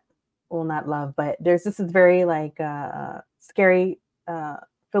that, well, not love, but there's this very like scary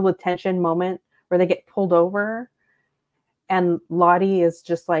filled with tension moment where they get pulled over, and Lottie is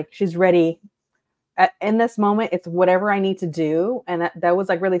just like, she's ready. In this moment, it's whatever I need to do, and that was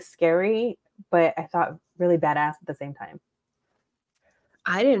like really scary, but I thought really badass at the same time.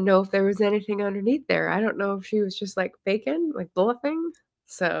 I didn't know if there was anything underneath there. I don't know if she was just like faking, like bluffing.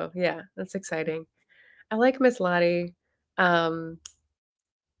 So yeah, that's exciting. I like Miss Lottie. Um,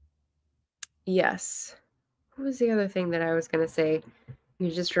 yes. What was the other thing that I was gonna say?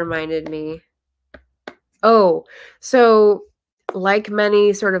 You just reminded me. Oh, so like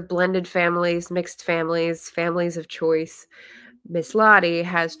many sort of blended families, mixed families, families of choice, Miss Lottie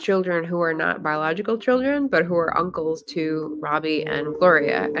has children who are not biological children, but who are uncles to Robbie and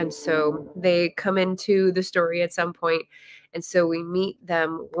Gloria. And so they come into the story at some point. And so we meet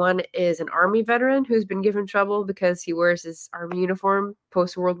them. One is an Army veteran who's been given trouble because he wears his Army uniform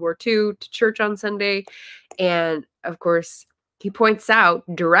post World War II to church on Sunday. And of course, he points out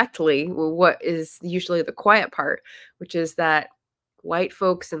directly what is usually the quiet part, which is that white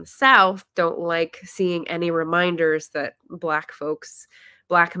folks in the South don't like seeing any reminders that Black folks,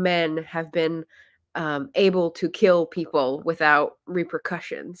 Black men have been able to kill people without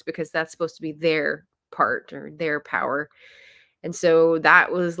repercussions, because that's supposed to be their part or their power. And so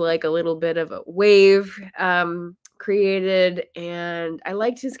that was like a little bit of a wave created. And I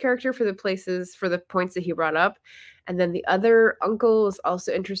liked his character for the points that he brought up. And then the other uncle is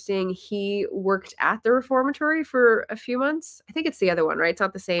also interesting. He worked at the reformatory for a few months. I think it's the other one, right? It's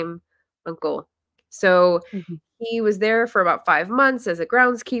not the same uncle. So he was there for about 5 months as a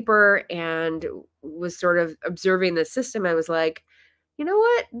groundskeeper and was sort of observing the system. I was like, you know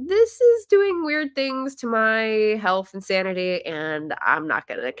what? This is doing weird things to my health and sanity, and I'm not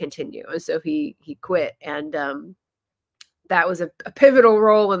going to continue. And so he quit. And that was a pivotal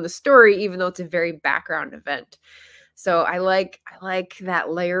role in the story, even though it's a very background event. So I like that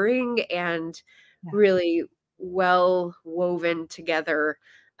layering and really well woven together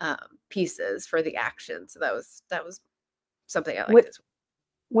pieces for the action. So that was something I liked as well.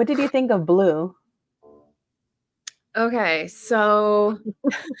 What did you think of Blue? Okay, so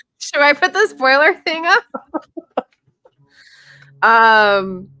should I put the spoiler thing up?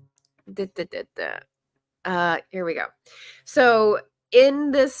 Here we go. So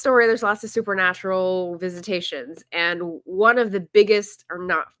in this story, there's lots of supernatural visitations, and one of the biggest, or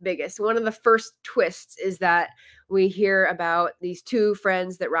not biggest, one of the first twists is that we hear about these two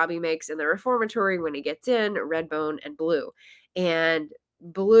friends that Robbie makes in the reformatory when he gets in, Redbone and Blue. And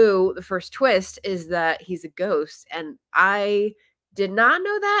Blue, the first twist is that he's a ghost, and I did not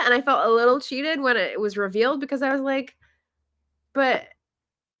know that, and I felt a little cheated when it was revealed, because I was like, but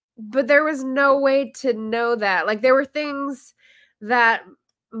there was no way to know that. Like, there were things that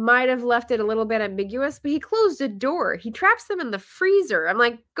might have left it a little bit ambiguous, but he closed a door. He traps them in the freezer. I'm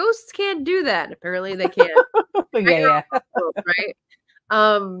like, ghosts can't do that. Apparently they can. Yeah. Right.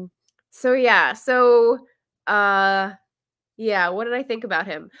 So yeah. So yeah, what did I think about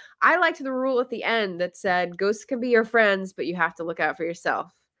him? I liked the rule at the end that said ghosts can be your friends, but you have to look out for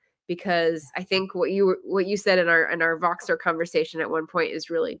yourself. Because I think what you said in our Voxer conversation at one point is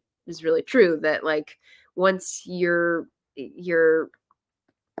really true, that like once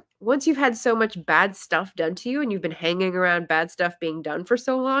once you've had so much bad stuff done to you and you've been hanging around bad stuff being done for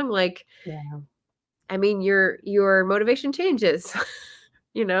so long, like, I mean, your motivation changes,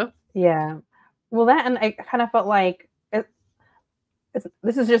 you know? Yeah. Well, that, and I kind of felt like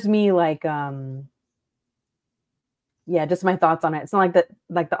this is just me, like, yeah, just my thoughts on it. It's not like that,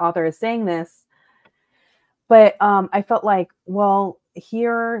 like the author is saying this, but I felt like, well,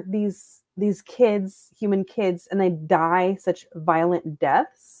 here these kids, human kids, and they die such violent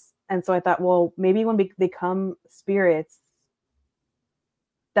deaths. And so I thought, well, maybe when they become spirits,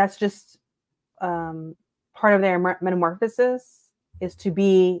 that's just part of their metamorphosis, is to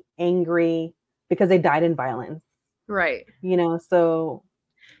be angry because they died in violence. Right. You know, so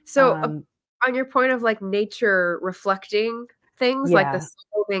on your point of like nature reflecting things, like the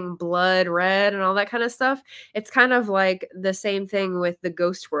soul being blood red and all that kind of stuff, it's kind of like the same thing with the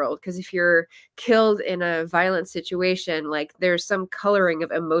ghost world. Because if you're killed in a violent situation, like there's some coloring of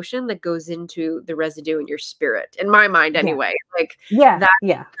emotion that goes into the residue in your spirit, in my mind anyway. Like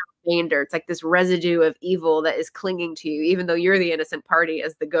remainder, it's like this residue of evil that is clinging to you, even though you're the innocent party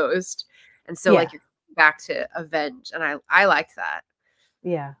as the ghost. And so like you're back to avenge, and I liked that.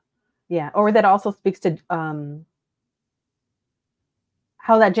 Yeah, or that also speaks to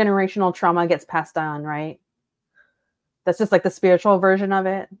how that generational trauma gets passed on, right? That's just like the spiritual version of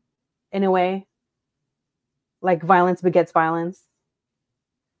it, in a way. Like violence begets violence.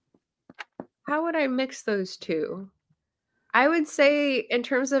 How would I mix those two? I would say in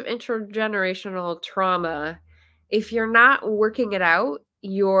terms of intergenerational trauma, if you're not working it out,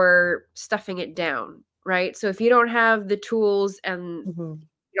 you're stuffing it down, right? So if you don't have the tools and Mhm.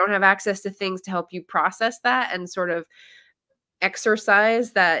 you don't have access to things to help you process that and sort of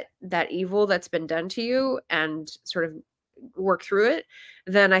exercise that evil that's been done to you and sort of work through it,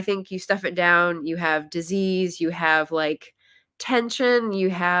 then I think you stuff it down, you have disease, you have like tension, you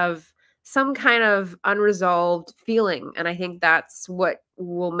have some kind of unresolved feeling, and I think that's what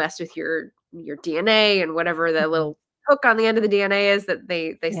will mess with your DNA and whatever the Mhm. little hook on the end of the DNA is that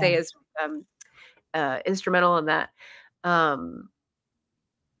they Yeah. say is um instrumental in that. Um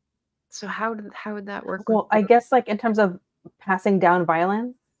so how would that work with Well, I the guess, like, in terms of passing down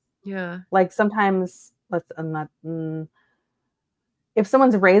violence, yeah. like, sometimes let's not if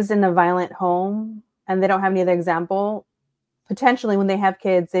someone's raised in a violent home and they don't have any other example, potentially when they have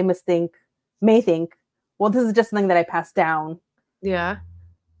kids, they may think, "Well, this is just something that I passed down Yeah. No.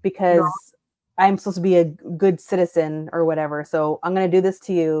 because I'm supposed to be a good citizen or whatever, so I'm gonna do this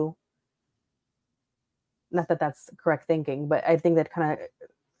to you." Not that that's correct thinking, but I think that kinda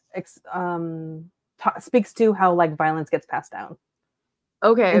ex speaks to how, like, violence gets passed down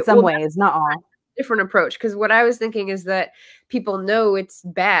Okay, in some well, ways, not all. different approach because what I was thinking is that people know it's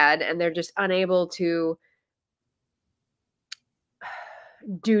bad and they're just unable to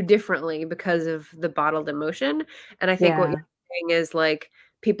do differently because of the bottled emotion, and I think what Yeah, you're saying is, like,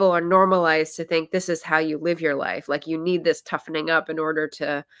 people are normalized to think this is how you live your life, like, you need this toughening up in order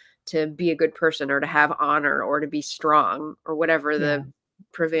to be a good person or to have honor or to be strong or whatever yeah, the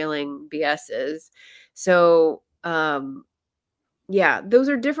prevailing BS is. So, yeah, those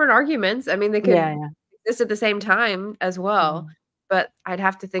are different arguments. I mean, they yeah, could yeah. exist at the same time as well, Mhm. but I'd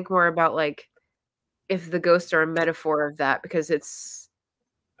have to think more about, like, if the ghosts are a metaphor of that because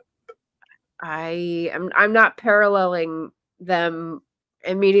I'm not paralleling them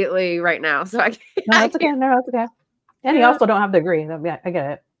immediately right now, so I can't No, I that's can't okay, no, that's okay. And you yeah. also don't have to agree, yeah, I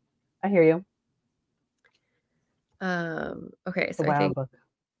get it. I hear you. Okay, It's a so I wild think book.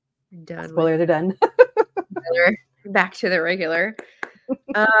 we're done with Spoilers are done. regular back to the regular.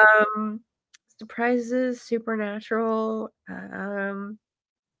 Um, surprises, supernatural,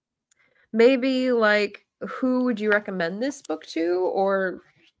 maybe, like, who would you recommend this book to, or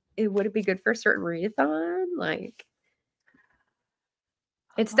would it be good for a certain readathon? Like,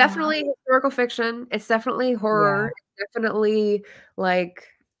 it's Uh, definitely historical fiction, it's definitely horror, yeah. it's definitely, like,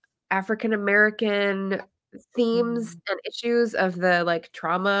 African American themes Mhm. and issues of the, like,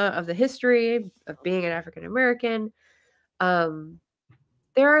 trauma of the history of being an African American. Um,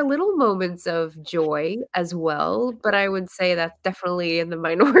 there are little moments of joy as well, but I would say that's definitely in the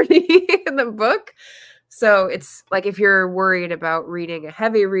minority in the book. So it's like if you're worried about reading a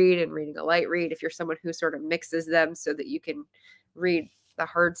heavy read and reading a light read, if you're someone who sort of mixes them so that you can read the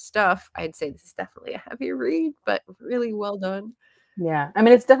hard stuff, I'd say this is definitely a heavy read, but really well done. Yeah, I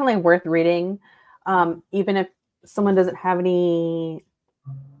mean, it's definitely worth reading, even if someone doesn't have any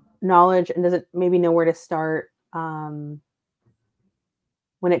knowledge and doesn't maybe know where to start, when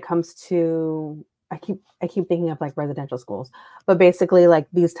it comes to I keep thinking of, like, residential schools, but basically, like,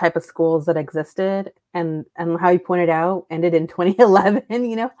 these type of schools that existed and how you pointed out, ended in 2011,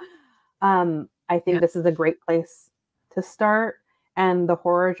 you know? I think Yeah. this is a great place to start, and the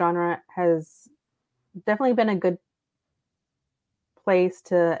horror genre has definitely been a good place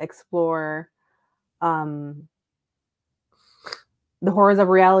to explore, um, the horrors of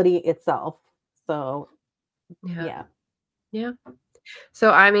reality itself. So, Yeah. yeah. Yeah.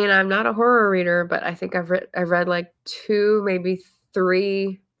 So, I mean, I'm not a horror reader, but I think I've read, like, 2, maybe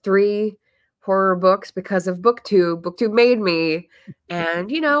 3 horror books because of Booktube. Booktube made me,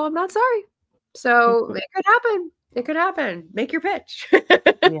 and, I'm not sorry. So, it could happen. It could happen. Make your pitch.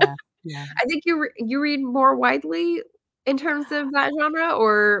 Yeah, yeah. I think you read more widely in terms of that genre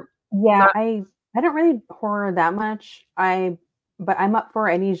or Yeah, not I don't read horror that much. But I'm up for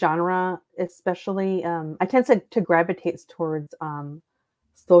any genre, especially, I tend to gravitate towards,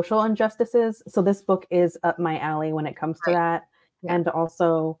 social injustices. So this book is up my alley when it comes to right. that, Yeah. and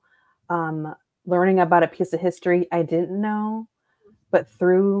also, um, learning about a piece of history I didn't know, but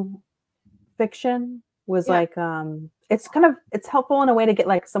through fiction was Yeah. like, it's helpful in a way to get,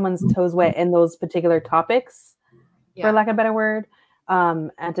 like, someone's toes wet in those particular topics, for Yeah. lack of a better word,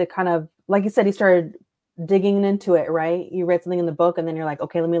 and to kind of like you said, you started digging into it, right? You read something in the book, and then you're like,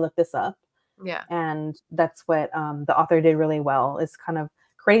 "Okay, let me look this up." Yeah. And that's what, the author did really well, is kind of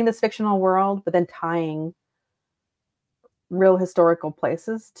creating this fictional world, but then tying real historical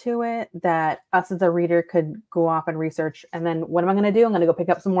places to it that us as a reader could go off and research, and then what am I gonna do? I'm gonna go pick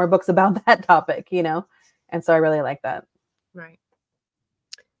up some more books about that topic, you know? And so I really like that. Right.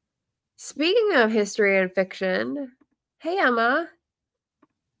 Speaking of history and fiction, hey Emma,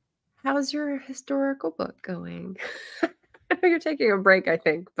 how's your historical book going? I know you're taking a break, I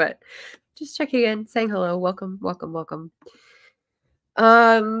think, but just checking in, saying hello, welcome, welcome, welcome.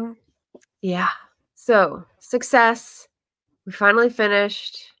 Yeah. So success. We finally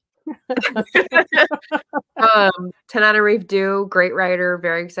finished. Tananarive Due, great writer.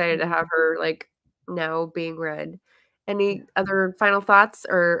 Very excited to have her like now being read. Any other final thoughts,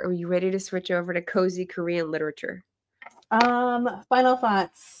 or are you ready to switch over to cozy Korean literature? Final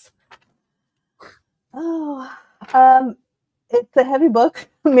thoughts. Oh, it's a heavy book.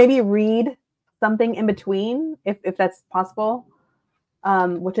 Maybe read something in between if that's possible.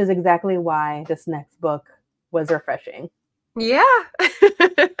 Which is exactly why this next book was refreshing. Yeah.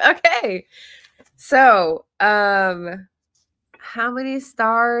 Okay. So, how many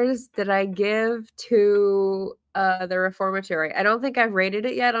stars did I give to the Reformatory? I don't think I've rated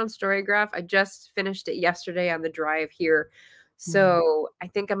it yet on Storygraph. I just finished it yesterday on the drive here. So I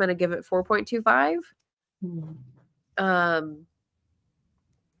think I'm going to give it 4.25.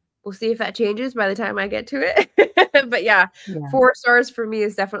 We'll see if that changes by the time I get to it. But yeah, 4 stars for me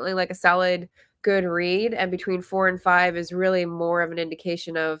is definitely like a solid, good read. And between 4 and 5 is really more of an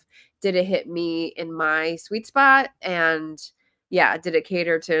indication of, did it hit me in my sweet spot? And yeah, did it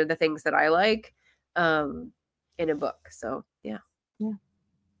cater to the things that I like in a book? So yeah.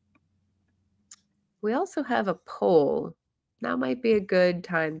 We also have a poll. Now might be a good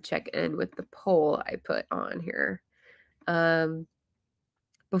time to check in with the poll I put on here.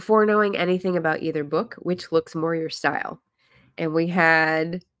 Before knowing anything about either book, which looks more your style? And we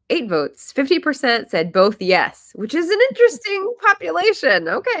had 8 votes. 50% said both yes, which is an interesting population.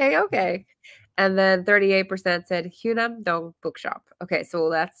 Okay. And then 38% said HYUNAM-DONG Bookshop. Okay,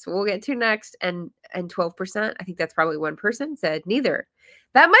 so we'll get to next. And 12%, I think that's probably one person, said neither.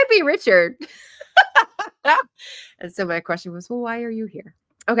 That might be Richard. And so my question was, well, why are you here?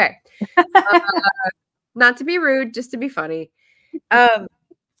 Okay. Not to be rude, just to be funny.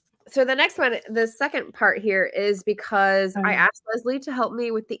 So the next one, the second part here is because I asked Leslie to help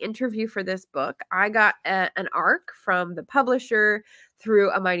me with the interview for this book. I got an arc from the publisher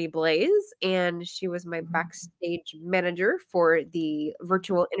through A Mighty Blaze, and she was my backstage manager for the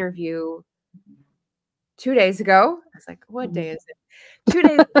virtual interview 2 days ago. I was like, what day is it? 2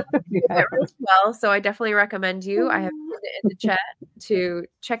 days ago. It went really well, so I definitely recommend you. I have put it in the chat to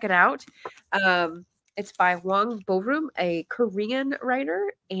check it out. It's by Hwang Bo-reum, a Korean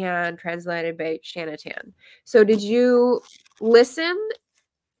writer, and translated by Shanna. So did you listen?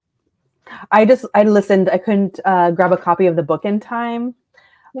 I listened. I couldn't grab a copy of the book in time.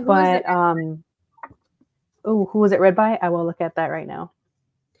 But who was it read by? I will look at that right now.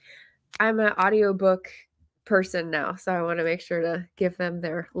 I'm an audiobook person now, so I want to make sure to give them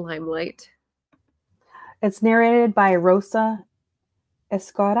their limelight. It's narrated by Rosa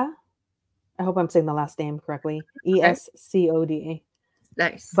Escoda. I hope I'm saying the last name correctly. Escoda.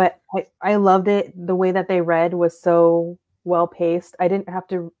 Nice. But I loved it. The way that they read was so well paced. I didn't have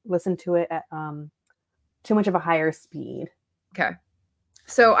to listen to it at too much of a higher speed. Okay.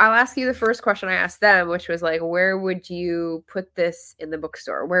 So I'll ask you the first question I asked them, which was like, where would you put this in the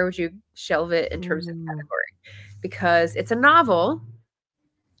bookstore? Where would you shelve it in terms of category? Because it's a novel,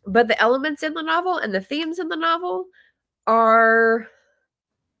 but the elements in the novel and the themes in the novel are,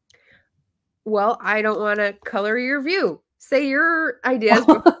 well, I don't want to color your view. Say your ideas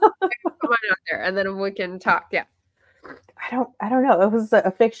before I put mine out there, and then we can talk. Yeah. I don't know. It was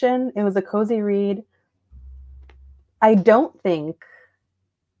a fiction. It was a cozy read. I don't think,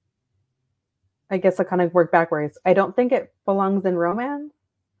 I guess I kind of work backwards. I don't think it belongs in romance.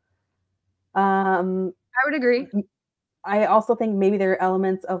 I would agree. I also think maybe there are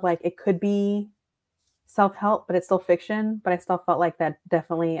elements of like, it could be self-help, but it's still fiction, but I still felt like that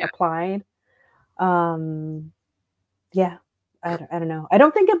definitely applied. Yeah, I don't know. I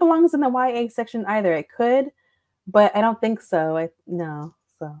don't think it belongs in the YA section either. It could, but I don't think so. No.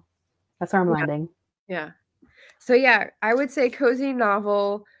 So that's where I'm landing. Yeah. So yeah, I would say cozy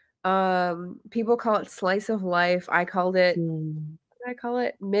novel. People call it slice of life. I called it, what did I call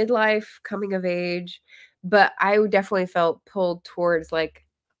it? Midlife coming of age. But I definitely felt pulled towards like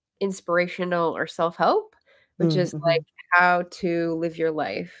inspirational or self-help, which is like how to live your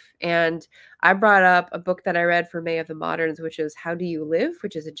life. And I brought up a book that I read for May of the Moderns, which is How Do You Live,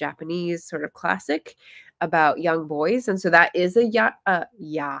 which is a Japanese sort of classic about young boys. And so that is a YA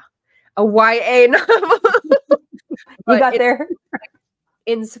novel. You got there.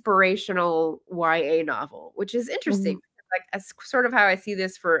 Inspirational YA novel, which is interesting. Like, that's sort of how I see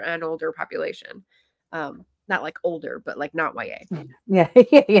this for an older population. Not not like older, but like not YA. Yeah,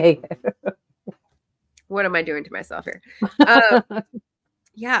 yeah. What am I doing to myself here?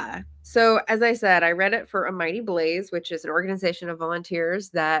 Yeah. So as I said, I read it for A Mighty Blaze, which is an organization of volunteers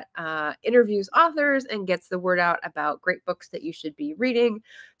that interviews authors and gets the word out about great books that you should be reading,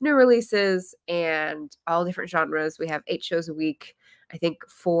 new releases, and all different genres. We have 8 shows a week. I think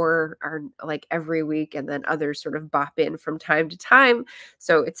 4 are like every week, and then others sort of bop in from time to time.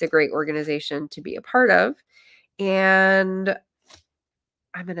 So it's a great organization to be a part of. And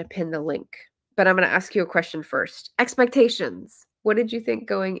I'm going to pin the link, but I'm going to ask you a question first. Expectations. What did you think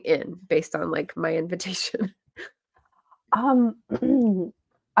going in based on like my invitation? I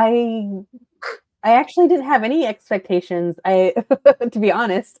actually didn't have any expectations. To be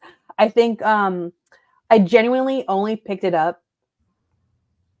honest, I think I genuinely only picked it up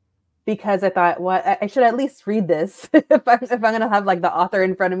because I thought, what, I should at least read this if I'm gonna have like the author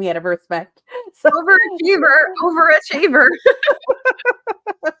in front of me out of respect. So, Overachiever.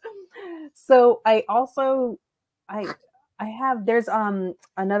 So I also I have there's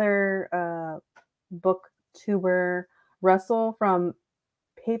another booktuber, Russell from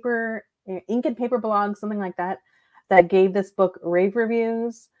Ink and Paper Blog, something like that gave this book rave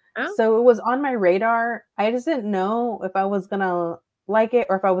reviews. Oh. So it was on my radar. I just didn't know if I was gonna like it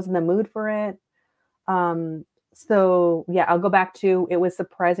or if I was in the mood for it. So yeah, I'll go back to, it was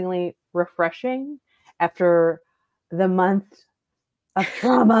surprisingly refreshing after the month of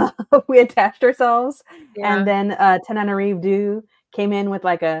trauma we attached ourselves. Yeah. And then Tananarive Due came in with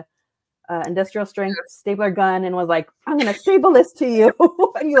like a industrial strength stapler gun and was like, I'm gonna staple this to you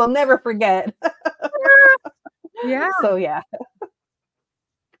and you'll never forget. Yeah. So yeah.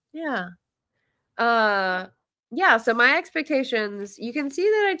 Yeah. Yeah, so my expectations, you can see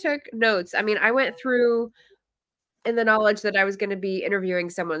that I took notes. I mean, I went through in the knowledge that I was going to be interviewing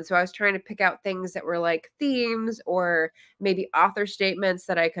someone. So I was trying to pick out things that were like themes or maybe author statements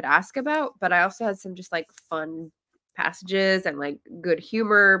that I could ask about. But I also had some just like fun passages and like good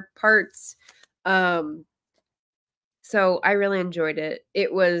humor parts. So I really enjoyed it.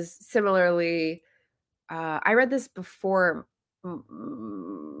 It was similarly, I read this before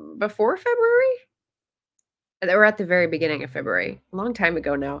February. They were at the very beginning of February, a long time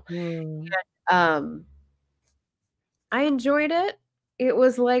ago now. And, I enjoyed it. It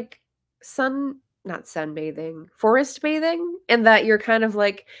was like not sunbathing, forest bathing, in that you're kind of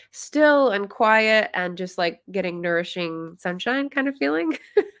like still and quiet and just like getting nourishing sunshine kind of feeling.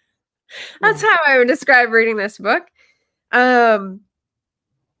 That's how I would describe reading this book.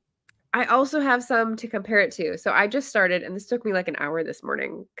 I also have some to compare it to. So I just started, and this took me like an hour this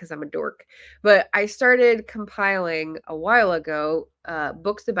morning because I'm a dork, but I started compiling a while ago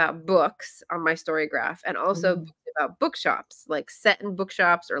books about books on my Storygraph, and also books about bookshops, like set in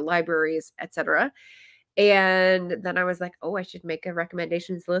bookshops or libraries, etc. And then I was like, oh, I should make a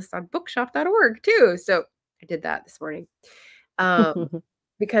recommendations list on bookshop.org too. So I did that this morning.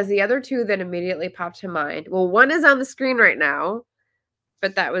 Because the other 2 that immediately popped to mind, well, one is on the screen right now,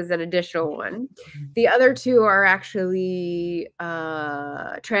 but that was an additional one. The other 2 are actually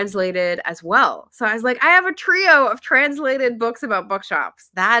translated as well. So I was like, I have a trio of translated books about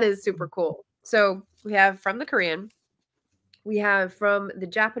bookshops. That is super cool. So we have from the Korean, we have from the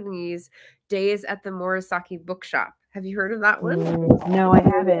Japanese, Days at the Murasaki Bookshop. Have you heard of that one? No, I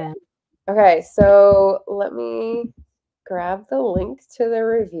haven't. Okay, so let me grab the link to the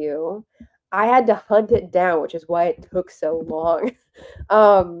review. I had to hunt it down, which is why it took so long.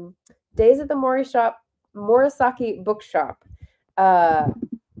 Days at the Murasaki Bookshop. I,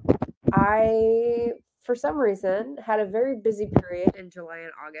 for some reason, had a very busy period in July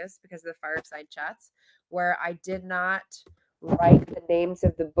and August because of the fireside chats where I did not write the names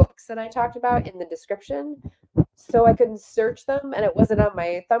of the books that I talked about in the description. So I couldn't search them, and it wasn't on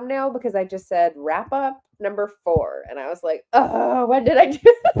my thumbnail because I just said wrap up number 4. And I was like, oh, when did I do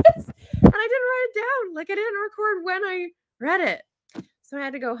this? And I didn't write it down. Like I didn't record when I read it. So I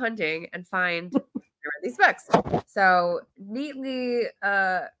had to go hunting and find these books. So neatly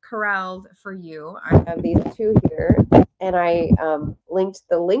corralled for you. I have these 2 here, and I linked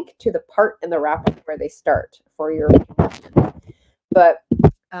the link to the part in the wrap-up where they start for your reading. But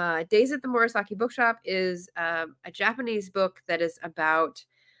Days at the Murasaki Bookshop is a Japanese book that is about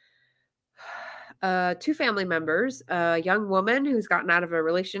 2 family members, a young woman who's gotten out of a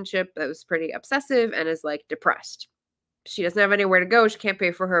relationship that was pretty obsessive and is like depressed. She doesn't have anywhere to go. She can't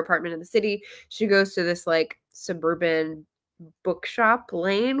pay for her apartment in the city. She goes to this like suburban bookshop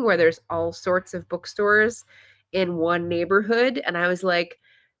lane where there's all sorts of bookstores in one neighborhood. And I was like,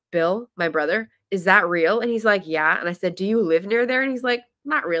 Bill, my brother, is that real? And he's like, yeah. And I said, do you live near there? And he's like,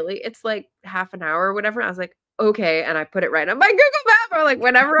 not really. It's like half an hour or whatever. And I was like, okay. And I put it right on my Google Map, or like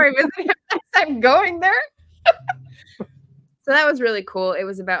whenever I visit him, I'm going there. So that was really cool. It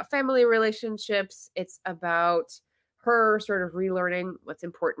was about family relationships. It's about her sort of relearning what's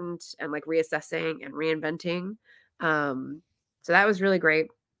important and like reassessing and reinventing. So that was really great.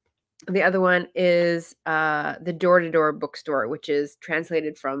 The other one is the door-to-door bookstore, which is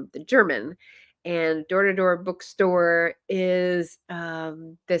translated from the German. And door-to-door bookstore is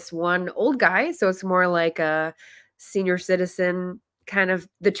this one old guy. So it's more like a senior citizen, kind of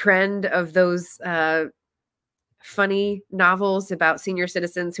the trend of those funny novels about senior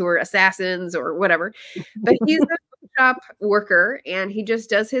citizens who are assassins or whatever. But he's a bookshop worker, and he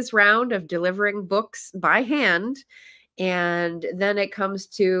just does his round of delivering books by hand. And then it comes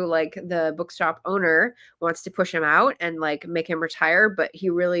to like the bookshop owner wants to push him out and like make him retire, but he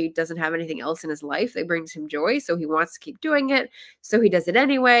really doesn't have anything else in his life that brings him joy. So he wants to keep doing it. So he does it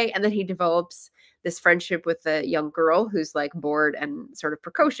anyway. And then he develops this friendship with a young girl who's like bored and sort of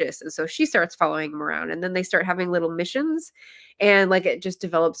precocious. And so she starts following him around, and then they start having little missions, and like it just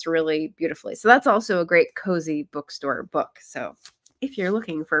develops really beautifully. So that's also a great cozy bookstore book. So if you're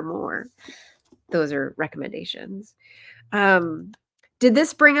looking for more, those are recommendations. Did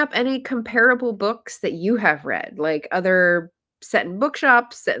this bring up any comparable books that you have read, like other set in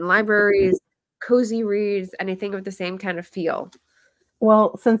bookshops, set in libraries, cozy reads, anything of the same kind of feel?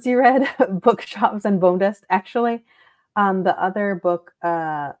 Well, since you read Bookshops and Bone Dust, actually, the other book,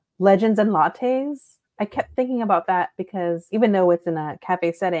 Legends and Lattes, I kept thinking about that because even though it's in a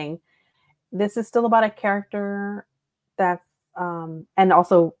cafe setting, this is still about a character that, and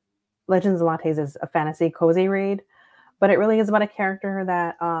also Legends and Lattes is a fantasy cozy read, but it really is about a character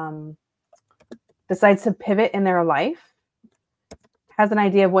that decides to pivot in their life, has an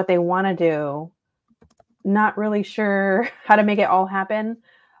idea of what they want to do, not really sure how to make it all happen,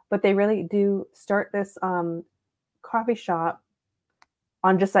 but they really do start this coffee shop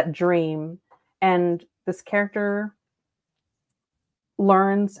on just that dream. And this character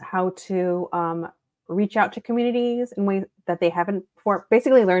learns how to reach out to communities in ways that they haven't before,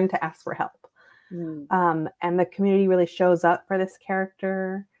 basically learn to ask for help. And the community really shows up for this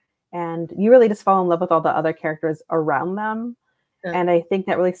character, and you really just fall in love with all the other characters around them. Yeah. And I think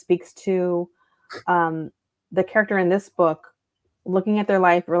that really speaks to the character in this book looking at their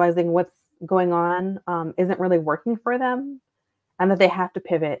life, realizing what's going on isn't really working for them, and that they have to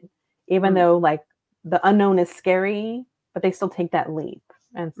pivot, even though like the unknown is scary, but they still take that leap.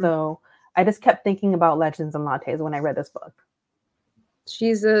 And so I just kept thinking about Legends and Lattes when I read this book.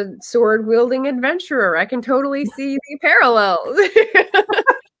 She's a sword-wielding adventurer. I can totally see the parallels.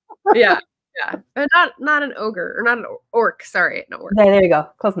 Yeah. But not an ogre, or not an orc. Sorry, an orc. There you go.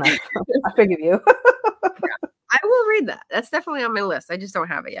 Close enough. I forgive you. Yeah. I will read that. That's definitely on my list. I just don't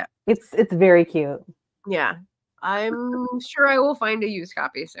have it yet. It's very cute. Yeah. I'm sure I will find a used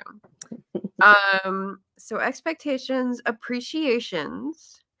copy soon. So expectations,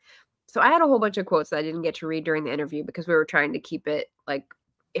 appreciations. So I had a whole bunch of quotes that I didn't get to read during the interview because we were trying to keep it like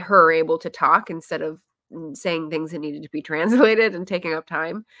her able to talk instead of saying things that needed to be translated and taking up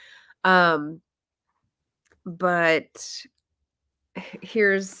time. But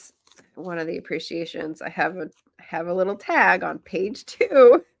here's one of the appreciations. I have a little tag on page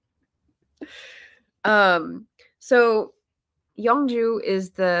 2. So Youngju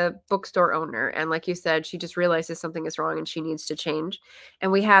is the bookstore owner, and like you said, she just realizes something is wrong and she needs to change.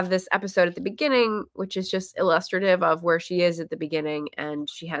 And we have this episode at the beginning, which is just illustrative of where she is at the beginning, and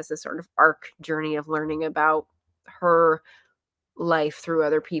she has this sort of arc journey of learning about her life through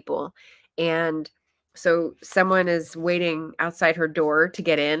other people. And so someone is waiting outside her door to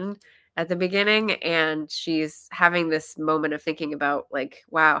get in at the beginning, and she's having this moment of thinking about like,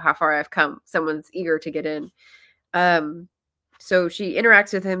 wow, how far I've come. Someone's eager to get in. So she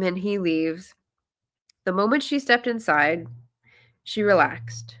interacts with him and he leaves. The moment she stepped inside, she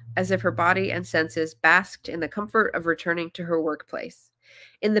relaxed, as if her body and senses basked in the comfort of returning to her workplace.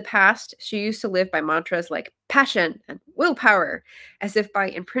 In the past, she used to live by mantras like passion and willpower, as if by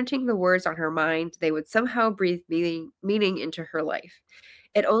imprinting the words on her mind, they would somehow breathe meaning into her life.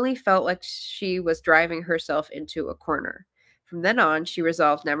 It only felt like she was driving herself into a corner. From then on, she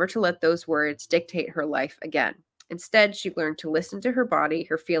resolved never to let those words dictate her life again. Instead, she learned to listen to her body,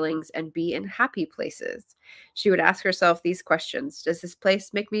 her feelings, and be in happy places. She would ask herself these questions. Does this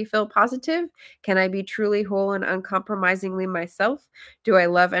place make me feel positive? Can I be truly whole and uncompromisingly myself? Do I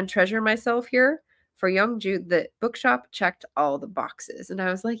love and treasure myself here? For Youngju, the bookshop checked all the boxes. And I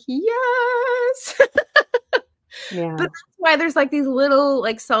was like, yes! Yeah. But that's why there's like these little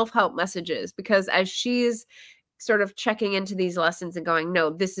like self-help messages, because as she's sort of checking into these lessons and going, no,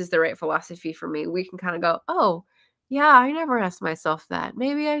 this is the right philosophy for me, we can kind of go, oh, yeah, I never asked myself that.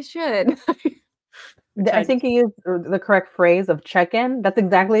 Maybe I should. I think you used the correct phrase of check-in. That's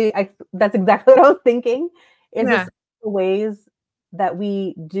exactly what I was thinking. Is Yeah. just the ways that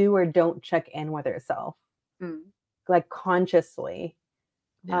we do or don't check in with ourselves, like consciously,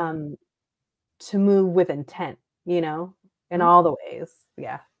 Yeah. to move with intent, in all the ways.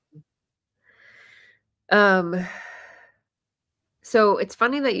 Yeah. So it's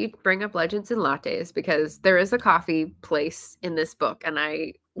funny that you bring up Legends and Lattes because there is a coffee place in this book, and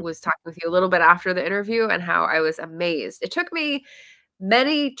I was talking with you a little bit after the interview and how I was amazed. It took me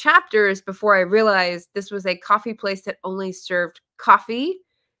many chapters before I realized this was a coffee place that only served coffee,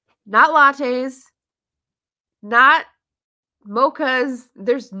 not lattes, not mochas.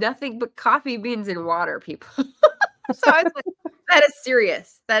 There's nothing but coffee beans and water, people. So I was like, that is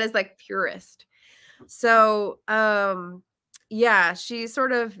serious. That is like purist. So, yeah, she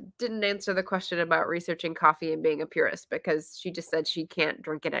sort of didn't answer the question about researching coffee and being a purist because she just said she can't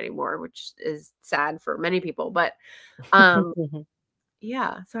drink it anymore, which is sad for many people. But,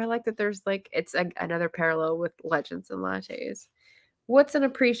 yeah, so I like that there's like, it's another parallel with Legends and Lattes. What's an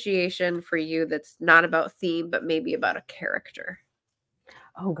appreciation for you that's not about theme, but maybe about a character?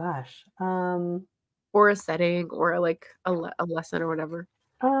 Oh gosh. Or a setting or like a lesson or whatever.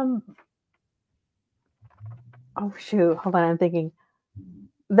 Oh shoot. Hold on. I'm thinking.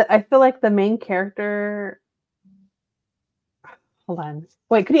 I feel like the main character. Hold on.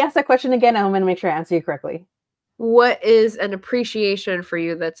 Wait, could you ask that question again? I'm going to make sure I answer you correctly. What is an appreciation for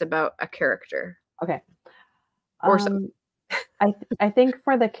you that's about a character? Okay. Or something. I think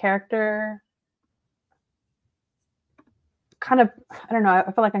for the character, kind of, I don't know. I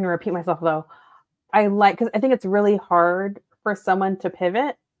feel like I'm going to repeat myself though. Because I think it's really hard for someone to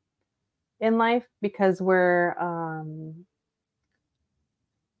pivot in life because when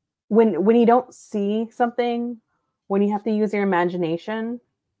you don't see something, when you have to use your imagination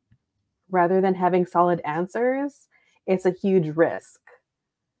rather than having solid answers, it's a huge risk.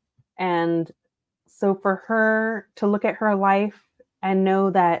 And so for her to look at her life and know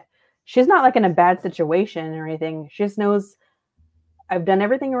that she's not like in a bad situation or anything, she just knows I've done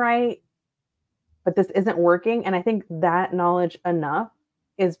everything right, but this isn't working. And I think that knowledge enough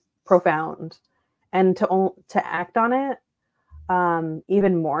is profound, and to act on it,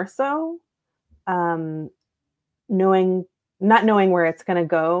 even more so, not knowing where it's going to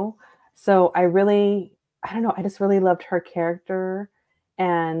go. So I don't know, I just really loved her character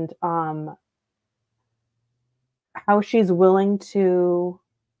and how she's willing to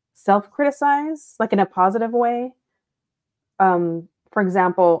self-criticize, like in a positive way. For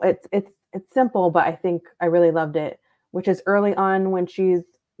example, it's simple, but I think I really loved it, which is early on when she's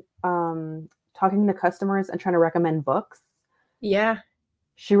talking to customers and trying to recommend books. Yeah.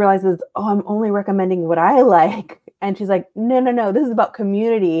 She realizes, oh, I'm only recommending what I like. And she's like, no, this is about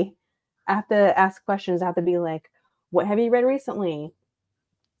community. I have to ask questions. I have to be like, what have you read recently?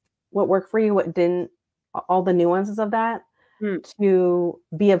 What worked for you? What didn't? All the nuances of that, to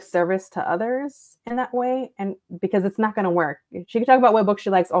be of service to others in that way. And because it's not going to work. She can talk about what book she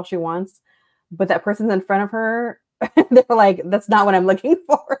likes all she wants, but that person's in front of her, they're like, that's not what I'm looking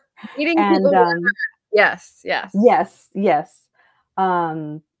for. Yes.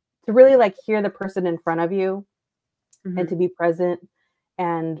 To really like hear the person in front of you, and to be present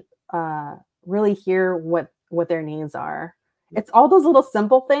and really hear what their needs are. It's all those little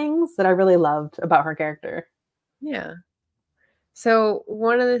simple things that I really loved about her character. Yeah. So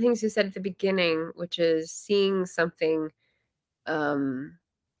one of the things you said at the beginning, which is seeing something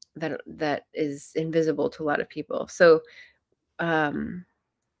that is invisible to a lot of people. So I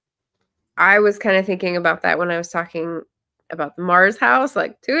was kind of thinking about that when I was talking about the Mars house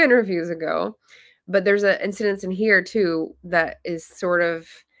like 2 interviews ago. But there's an incident in here too that is sort of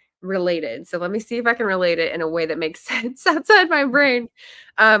related. So let me see if I can relate it in a way that makes sense outside my brain.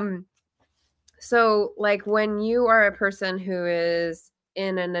 So like when you are a person who is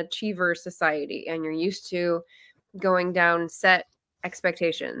in an achiever society and you're used to going down set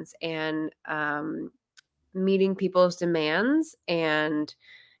expectations and meeting people's demands and,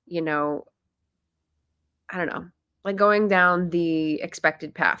 I don't know, like going down the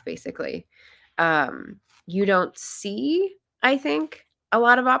expected path, basically. You don't see, I think, a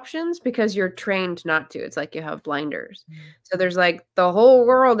lot of options because you're trained not to. It's like you have blinders. So there's like the whole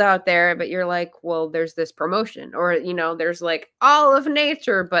world out there, but you're like, well, there's this promotion or, there's like all of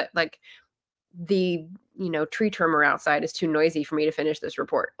nature, but like the, tree trimmer outside is too noisy for me to finish this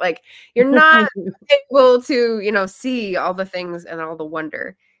report. Like you're not able to, see all the things and all the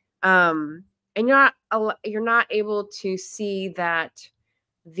wonder. and you're not able to see that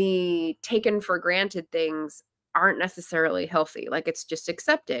the taken for granted things aren't necessarily healthy. Like, it's just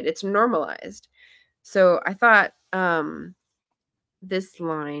accepted. It's normalized. So I thought this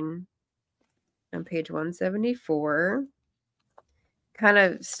line on page 174 kind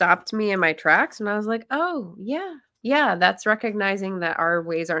of stopped me in my tracks, and I was like, oh, yeah, that's recognizing that our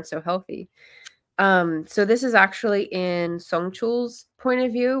ways aren't so healthy. So this is actually in Songchul's point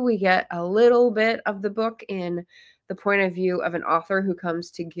of view. We get a little bit of the book in the point of view of an author who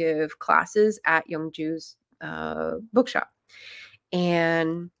comes to give classes at Youngju's bookshop.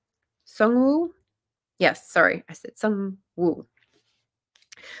 And Sungwoo, yes, sorry, I said Sungwoo.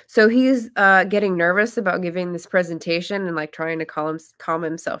 So he's getting nervous about giving this presentation and like trying to calm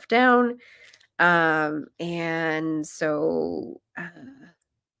himself down. And so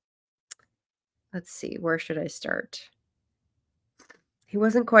let's see, where should I start? He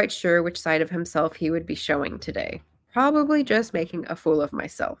wasn't quite sure which side of himself he would be showing today. Probably just making a fool of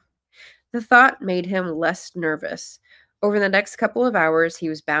myself. The thought made him less nervous. Over the next couple of hours, he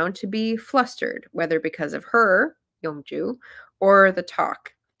was bound to be flustered, whether because of her, Youngju, or the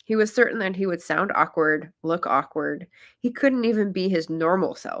talk. He was certain that he would sound awkward, look awkward. He couldn't even be his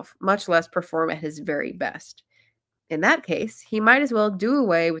normal self, much less perform at his very best. In that case, he might as well do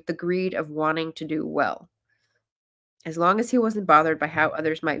away with the greed of wanting to do well. As long as he wasn't bothered by how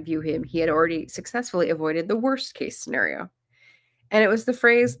others might view him, he had already successfully avoided the worst case scenario. And it was the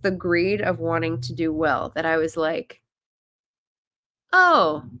phrase, the greed of wanting to do well, that I was like,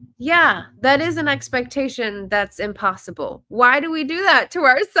 oh, yeah, that is an expectation that's impossible. Why do we do that to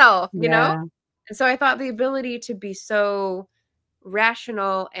ourselves, you know? And so I thought the ability to be so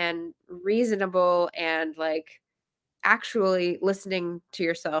rational and reasonable and like actually listening to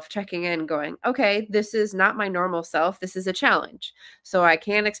yourself, checking in, going, okay, this is not my normal self. This is a challenge. So I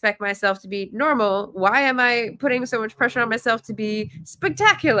can't expect myself to be normal. Why am I putting so much pressure on myself to be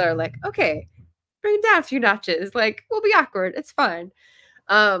spectacular? Like, okay, bring it down a few notches. Like, we'll be awkward. It's fine.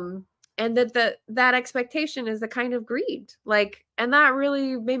 And that expectation is the kind of greed. Like, and that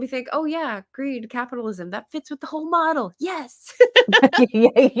really made me think, oh yeah, greed, capitalism, that fits with the whole model. Yes.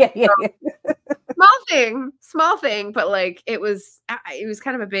 yeah. Small thing, but like it was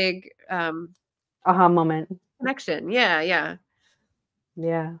kind of a big aha moment. connection. Yeah.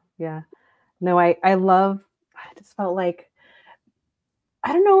 No, I just felt like,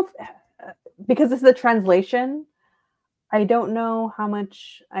 I don't know if, because this is a translation, I don't know how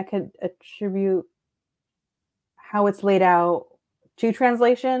much I could attribute how it's laid out to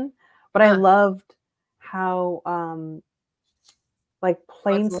translation, but I loved how like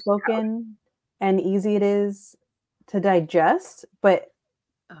plain spoken and easy it is to digest, but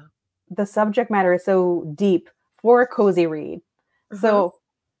the subject matter is so deep for a cozy read. So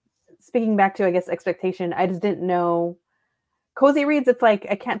speaking back to, I guess, expectation, I just didn't know. Cozy reads, it's like,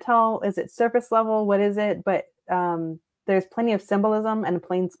 I can't tell, is it surface level? What is it? But there's plenty of symbolism and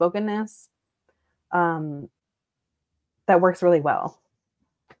plain spokenness that works really well.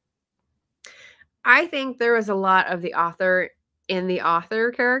 I think there was a lot of the author in the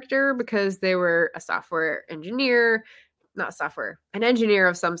author character because they were a software engineer, an engineer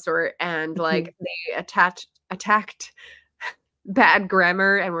of some sort, and like they attacked bad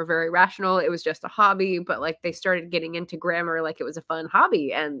grammar and were very rational. It was just a hobby, but like they started getting into grammar like it was a fun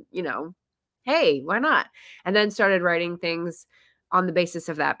hobby, and you know, hey, why not? And then started writing things on the basis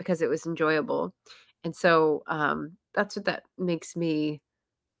of that because it was enjoyable. And so that's what that makes me.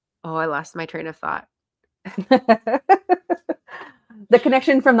 Oh, I lost my train of thought. The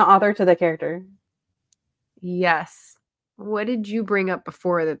connection from the author to the character. Yes. What did you bring up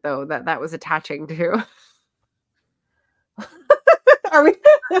before that, though, that was attaching to? Are we? Is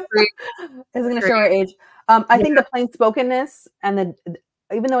it going to show our age? I think the plain spokenness and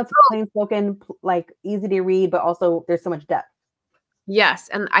even though it's plain spoken, like easy to read, but also there's so much depth. Yes,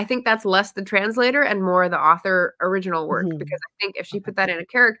 and I think that's less the translator and more the author original work, because I think if she put that in a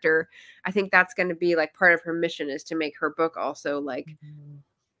character, I think that's going to be like part of her mission is to make her book also like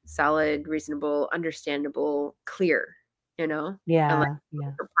solid, reasonable, understandable, clear, you know? Yeah. And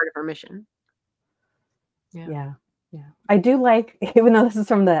like part of her mission. Yeah. I do like, even though this is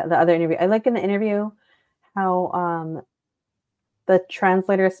from the other interview, I like in the interview how the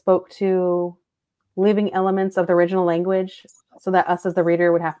translator spoke to leaving elements of the original language so that us as the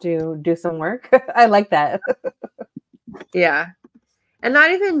reader would have to do some work. I like that. Yeah. And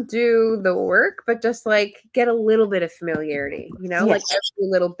not even do the work, but just like get a little bit of familiarity, you know, like every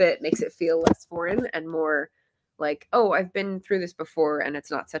little bit makes it feel less foreign and more like, oh, I've been through this before and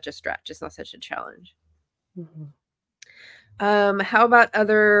it's not such a stretch. It's not such a challenge. How about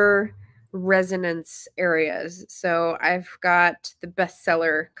other resonance areas. So I've got the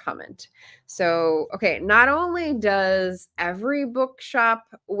bestseller comment. So, okay, not only does every bookshop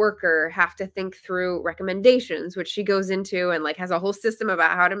worker have to think through recommendations, which she goes into and like has a whole system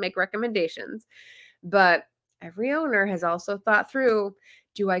about how to make recommendations, but every owner has also thought through,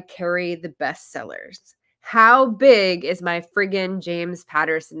 do I carry the bestsellers? How big is my friggin' James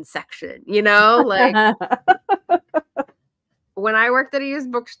Patterson section? You know, like when I worked at a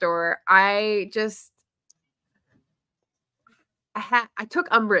used bookstore, I took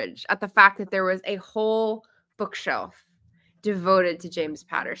umbrage at the fact that there was a whole bookshelf devoted to James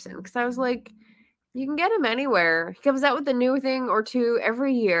Patterson, because I was like, you can get him anywhere. He comes out with a new thing or two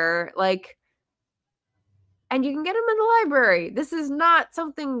every year, like, and you can get him in the library. This is not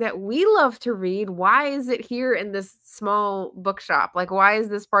something that we love to read. Why is it here in this small bookshop? Like, why is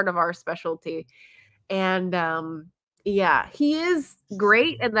this part of our specialty? And yeah, he is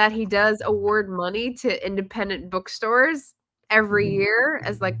great in that he does award money to independent bookstores every year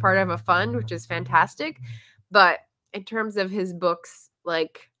as like part of a fund, which is fantastic. But in terms of his books,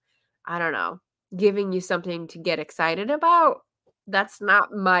 like, I don't know, giving you something to get excited about, that's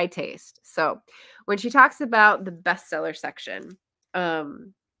not my taste. So when she talks about the bestseller section,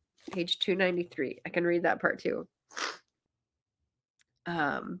 page 293, I can read that part too.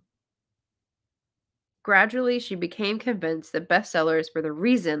 Gradually, she became convinced that bestsellers were the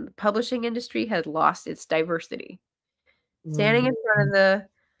reason the publishing industry had lost its diversity. Standing in front of the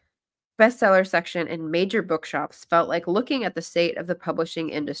bestseller section in major bookshops felt like looking at the state of the publishing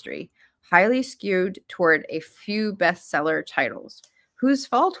industry, highly skewed toward a few bestseller titles. Whose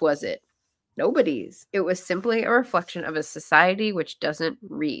fault was it? Nobody's. It was simply a reflection of a society which doesn't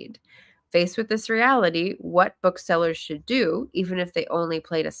read. Faced with this reality, what booksellers should do, even if they only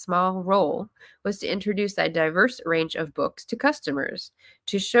played a small role, was to introduce a diverse range of books to customers,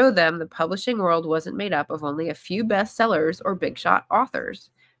 to show them the publishing world wasn't made up of only a few bestsellers or big shot authors,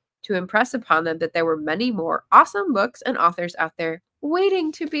 to impress upon them that there were many more awesome books and authors out there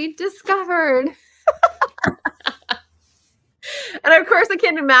waiting to be discovered. And of course, I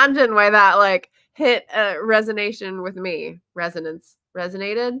can't imagine why that like hit a resonation with me. Resonance.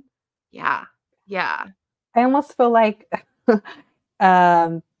 Resonated? Yeah. Yeah. I almost feel like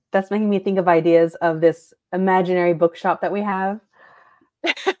that's making me think of ideas of this imaginary bookshop that we have.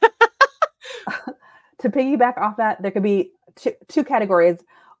 To piggyback off that, there could be two categories.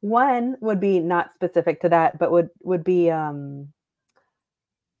 One would be not specific to that, but would be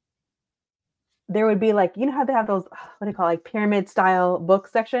there would be like, you know how they have those, what do you call it, like pyramid style book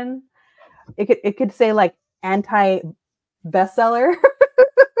section? It could say like anti bestseller.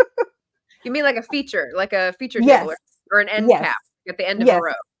 You mean like a feature Yes. table or an end Yes. cap at the end of Yes. a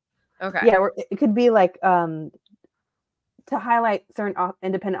row? Okay. Yeah, it could be like to highlight certain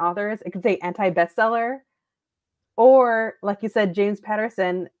independent authors. It could say anti-bestseller, or like you said, James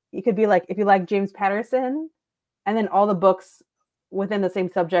Patterson. You could be like, if you like James Patterson, and then all the books within the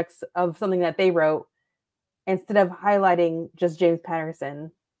same subjects of something that they wrote, instead of highlighting just James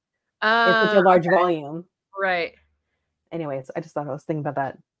Patterson in such a large volume. Right. Anyways, I just thought I was thinking about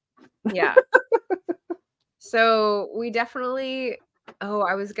that. Yeah. So we definitely,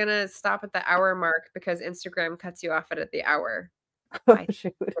 I was going to stop at the hour mark because Instagram cuts you off at the hour. Oh,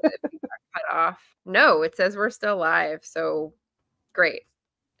 shoot. Cut off. No, it says we're still live. So great.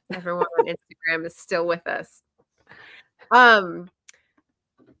 Everyone on Instagram is still with us.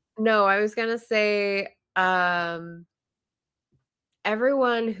 No, I was going to say,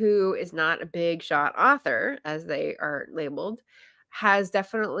 everyone who is not a big shot author, as they are labeled, has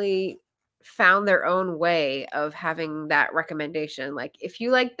definitely found their own way of having that recommendation. Like, if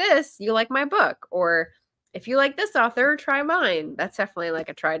you like this, you like my book, or if you like this author, try mine. That's definitely like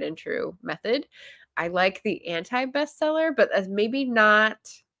a tried and true method. I like the anti-bestseller, but that's maybe not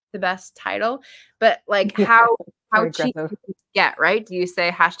the best title. But like, how cheap do you get, right? Do you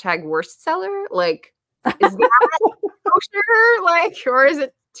say hashtag worst seller? Like, is that kosher? Like, or is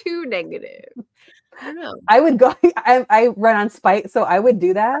it too negative? I don't know. I would go. I run on spite, so I would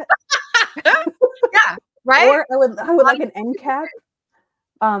do that. Yeah, right. Or I would like an end cap.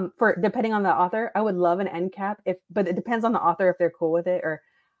 For depending on the author, I would love an end cap. But it depends on the author if they're cool with it, or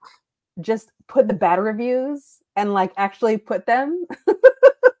just put the bad reviews and like actually put them.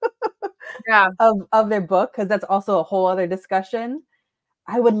 Yeah. Of their book, because that's also a whole other discussion.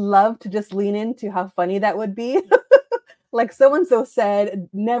 I would love to just lean into how funny that would be. Like, so and so said,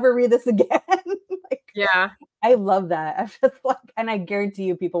 never read this again. Like, yeah, I love that. I'm just like, and I guarantee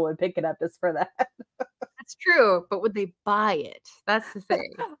you people would pick it up just for that. that's true. But would they buy it? That's the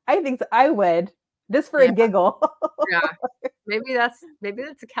thing. I think so. I would, just for a giggle. Yeah. Maybe that's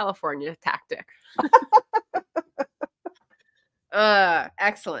a California tactic.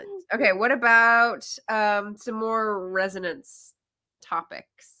 Excellent. Okay, what about some more resonance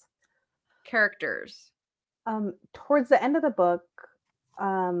topics? Characters. Towards the end of the book,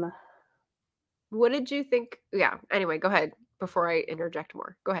 what did you think? Yeah, anyway, go ahead before I interject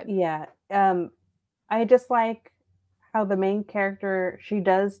more. Go ahead. Yeah. I just like how the main character, she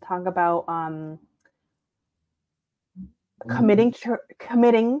does talk about committing to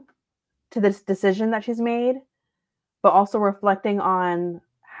this decision that she's made, but also reflecting on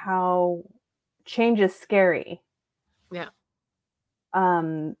how change is scary. Yeah.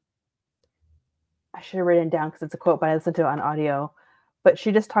 I should have written it down because it's a quote, but I listened to it on audio. But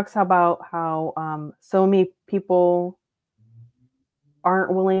she just talks about how so many people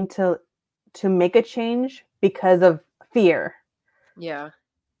aren't willing to make a change because of fear. Yeah.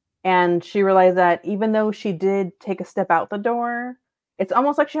 And she realized that even though she did take a step out the door, it's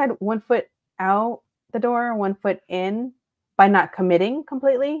almost like she had one foot out the door, one foot in by not committing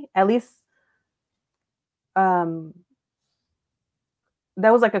completely. At least that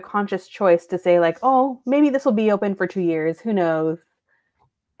was like a conscious choice to say like, oh, maybe this will be open for 2 years. Who knows?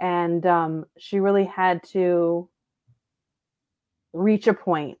 And she really had to reach a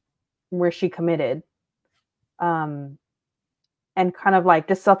point where she committed. And kind of like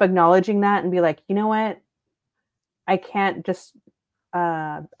just self-acknowledging that and be like, you know what? I can't just,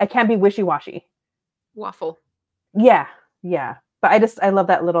 I can't be wishy-washy. Waffle. Yeah. Yeah. But I love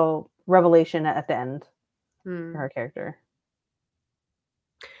that little revelation at the end for her character.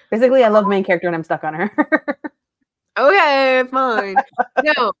 Basically, I love the main character and I'm stuck on her. Okay, fine.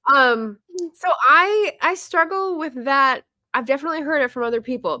 No, so I struggle with that. I've definitely heard it from other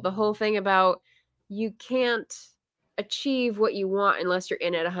people. The whole thing about you can't achieve what you want unless you're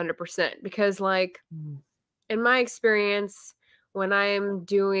in it 100%. Because like in my experience, when I'm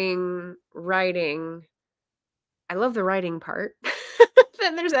doing writing, I love the writing part.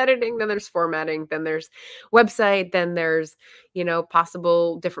 Then there's editing, then there's formatting, then there's website, then there's,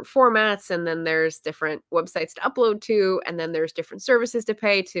 possible different formats, and then there's different websites to upload to, and then there's different services to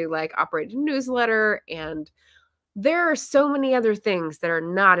pay to like operate a newsletter. And there are so many other things that are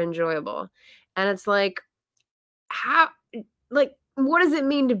not enjoyable. And it's like, what does it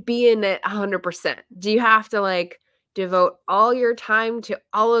mean to be in it 100%? Do you have to like devote all your time to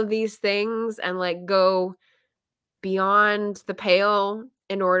all of these things and like go beyond the pale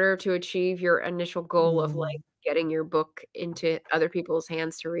in order to achieve your initial goal of like getting your book into other people's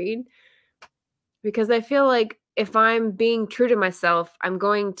hands to read? Because I feel like if I'm being true to myself, I'm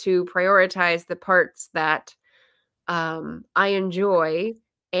going to prioritize the parts that I enjoy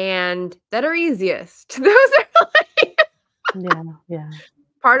and that are easiest. Those are like yeah.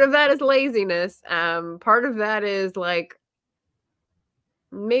 Part of that is laziness. Part of that is like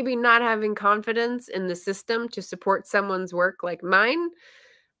maybe not having confidence in the system to support someone's work like mine.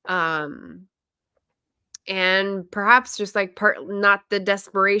 And perhaps just like not the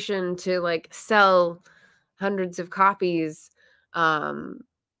desperation to like sell hundreds of copies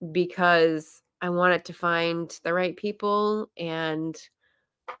because I want it to find the right people. And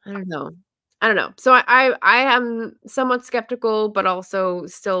I don't know. So I am somewhat skeptical, but also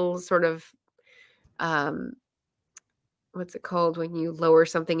still sort of what's it called when you lower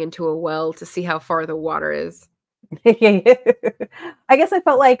something into a well to see how far the water is? I guess I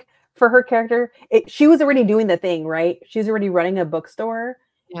felt like for her character, she was already doing the thing, right? She's already running a bookstore.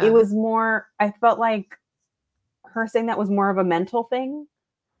 Yeah. It was more, I felt like her saying that was more of a mental thing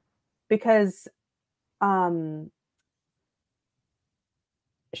because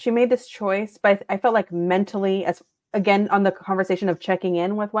she made this choice, but I felt like mentally, as again, on the conversation of checking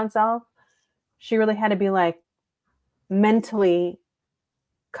in with oneself, she really had to be like mentally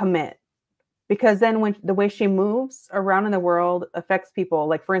commit. Because then when the way she moves around in the world affects people,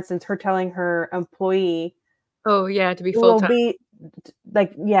 like for instance, her telling her employee, oh yeah, to be full-time. Be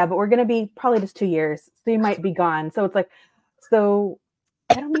like, yeah, but we're going to be probably just 2 years. So you might be gone. So it's like, so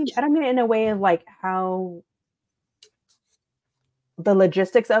I don't mean it in a way of like how the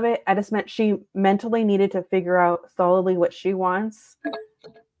logistics of it. I just meant she mentally needed to figure out solidly what she wants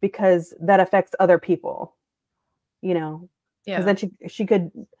because that affects other people, Yeah. Because then she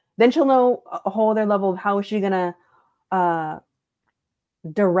could, then she'll know a whole other level of how is she going to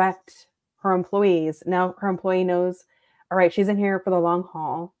direct her employees. Now her employee knows, all right, she's in here for the long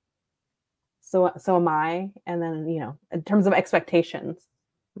haul. So am I. And then, in terms of expectations.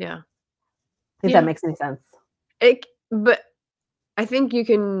 Yeah. If that makes any sense. But I think you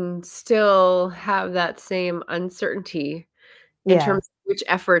can still have that same uncertainty in terms of which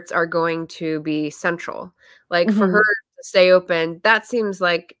efforts are going to be central. Like for her to stay open, that seems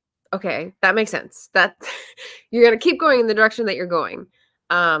like, okay, that makes sense. That you're going to keep going in the direction that you're going.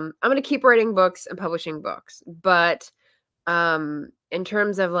 I'm going to keep writing books and publishing books, but in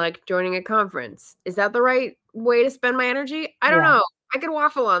terms of like joining a conference, is that the right way to spend my energy? I don't know. I could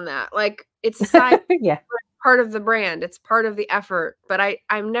waffle on that. Like it's a side part of the brand. It's part of the effort, but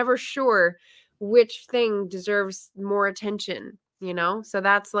I'm never sure which thing deserves more attention, you know? So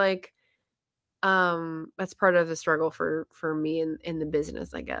that's like that's part of the struggle for me in the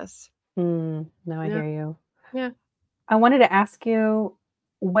business, I guess. No, I hear you. Yeah. I wanted to ask you,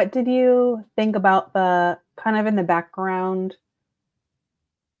 what did you think about the kind of in the background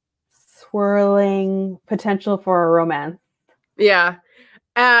swirling potential for a romance? Yeah.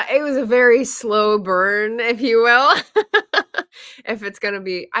 It was a very slow burn, if you will. If it's going to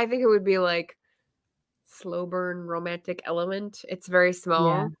be, I think it would be like slow burn romantic element. It's very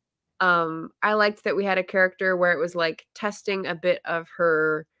small. I liked that we had a character where it was like testing a bit of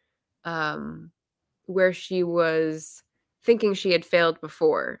her, where she was thinking she had failed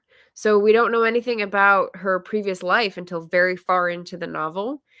before. So we don't know anything about her previous life until very far into the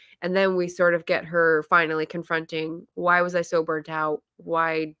novel. And then we sort of get her finally confronting, why was I so burnt out?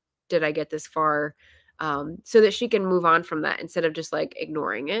 Why did I get this far? So that she can move on from that instead of just like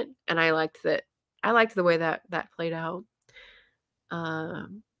ignoring it. And I liked that. I liked the way that played out.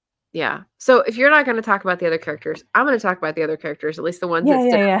 Yeah. So if you're not going to talk about the other characters, I'm going to talk about the other characters, at least the ones that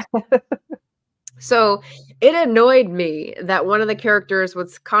stood out. So it annoyed me that one of the characters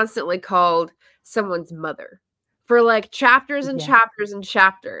was constantly called someone's mother for like chapters and chapters and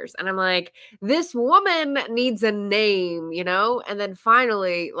chapters. And I'm like, this woman needs a name, you know? And then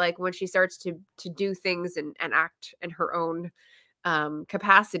finally, like when she starts to do things and act in her own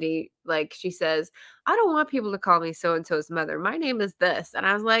capacity, like she says, I don't want people to call me so-and-so's mother. My name is this. And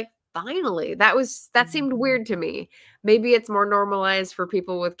I was like, finally, that seemed weird to me. Maybe it's more normalized for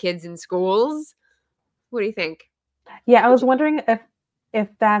people with kids in schools. What do you think? Yeah, I was wondering if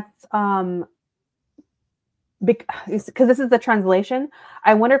that's because this is the translation.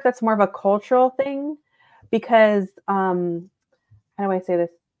 I wonder if that's more of a cultural thing because how do I say this?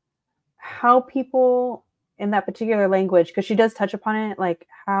 How people in that particular language, because she does touch upon it, like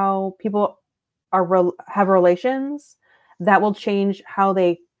how people have relations that will change how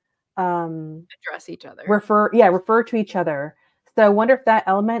they address each other. Refer to each other. So I wonder if that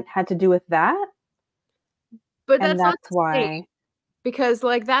element had to do with that. But that's why. Because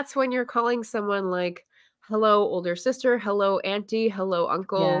like that's when you're calling someone like, hello, older sister, hello, auntie, hello,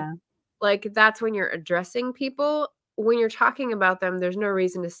 uncle. Yeah. Like that's when you're addressing people. When you're talking about them, there's no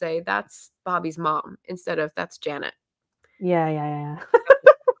reason to say that's Bobby's mom instead of that's Janet. Yeah.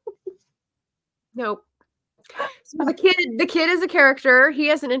 Nope. So the kid is a character. He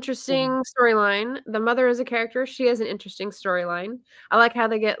has an interesting storyline. The mother is a character. She has an interesting storyline. I like how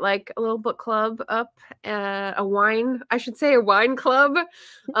they get like a little book club up, a wine club.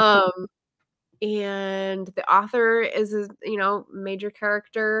 And the author is a major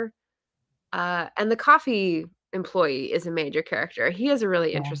character. And the coffee employee is a major character. He has a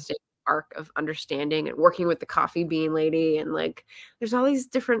really interesting arc of understanding and working with the coffee bean lady, and like there's all these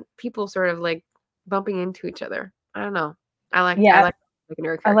different people sort of like bumping into each other. I don't know. I like the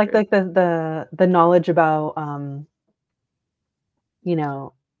knowledge about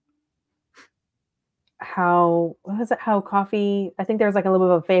how coffee, I think there's like a little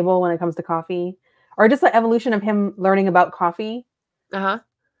bit of a fable when it comes to coffee, or just the evolution of him learning about coffee. And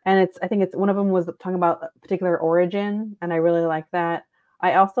I think it's one of them was talking about a particular origin, and I really like that.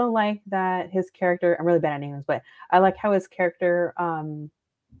 I also like that his character, I'm really bad at names, but I like how his character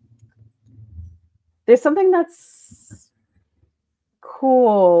there's something that's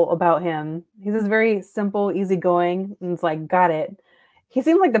cool about him. He's just very simple, easygoing, and it's like, got it. He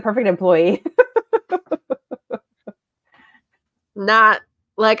seems like the perfect employee. Not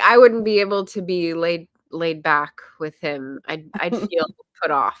like I wouldn't be able to be laid back with him. I'd feel put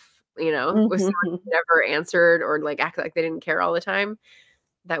off, with someone who never answered or like act like they didn't care all the time.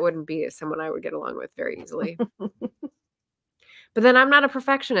 That wouldn't be someone I would get along with very easily. But then I'm not a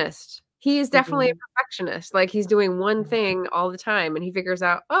perfectionist. He's definitely a perfectionist. Like he's doing one thing all the time and he figures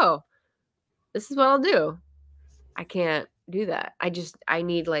out, oh, this is what I'll do. I can't do that. I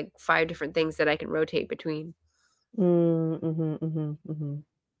need like 5 different things that I can rotate between. But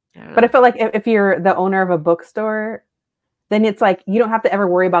I feel like if you're the owner of a bookstore, then it's like you don't have to ever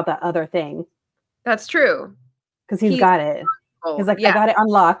worry about that other thing. That's true. Because he's got it. He's like, I got it,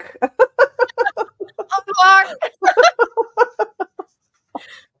 unlock. Unlock.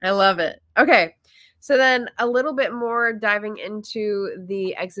 I love it. Okay. So then a little bit more diving into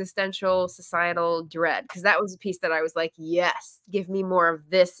the existential societal dread, because that was a piece that I was like, yes, give me more of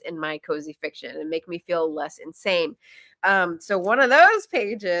this in my cozy fiction and make me feel less insane. So one of those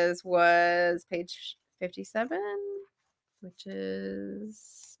pages was page 57, which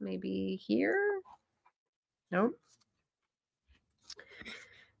is maybe here. Nope.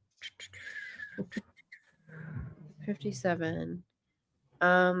 57.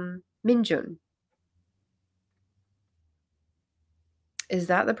 Minjun. Is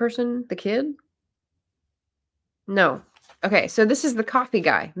that the person? The kid? No. Okay, so this is the coffee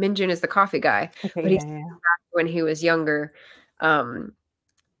guy. Minjun is the coffee guy. Okay, But he's yeah. back when he was younger. And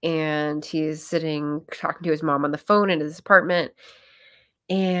he's sitting talking to his mom on the phone in his apartment.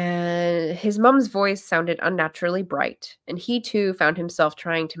 And his mom's voice sounded unnaturally bright, and he too found himself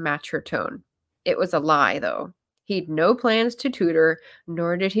trying to match her tone. It was a lie, though. He'd no plans to tutor,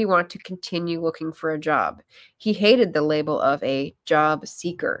 nor did he want to continue looking for a job. He hated the label of a job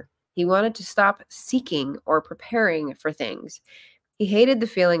seeker. He wanted to stop seeking or preparing for things. He hated the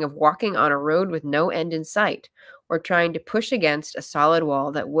feeling of walking on a road with no end in sight, or trying to push against a solid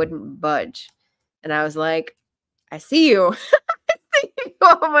wall that wouldn't budge. And I was like, I see you.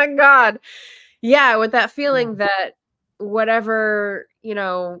 Oh my God. Yeah, with that feeling that whatever,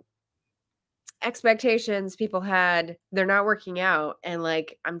 expectations people had, they're not working out. And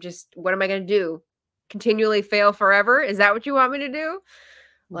like, what am I going to do? Continually fail forever? Is that what you want me to do?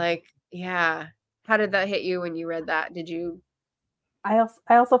 Like, yeah. How did that hit you when you read that? Did you? I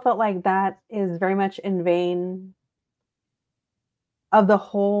also felt like that is very much in vein of the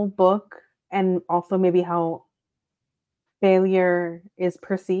whole book, and also maybe how failure is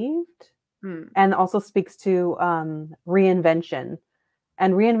perceived, and also speaks to reinvention.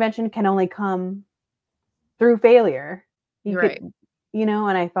 And reinvention can only come through failure. Right.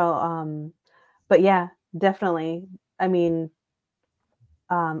 And I felt, but yeah, definitely. I mean,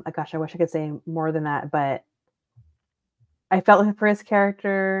 gosh, I wish I could say more than that, but I felt for his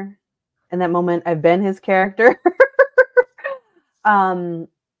character in that moment. I've been his character. And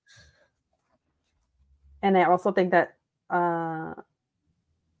I also think that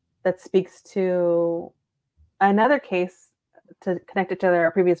that speaks to another case, to connect it to our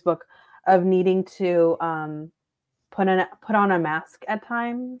previous book, of needing to put on a mask at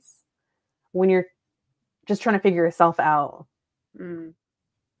times when you're just trying to figure yourself out.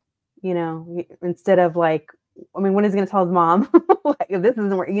 Instead of like, when he's going to tell his mom, like, if this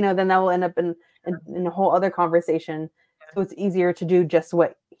isn't working, then that will end up in a whole other conversation. So it's easier to do just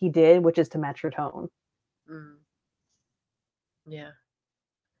what he did, which is to match your tone. Yeah.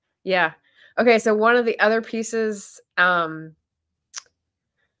 Yeah. Okay, so one of the other pieces,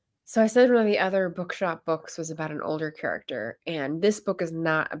 so I said one of the other bookshop books was about an older character, and this book is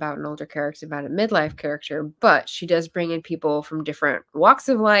not about an older character, it's about a midlife character, but she does bring in people from different walks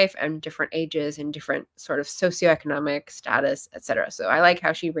of life and different ages and different sort of socioeconomic status, etc. So I like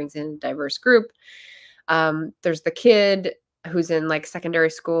how she brings in a diverse group. There's the kid who's in like secondary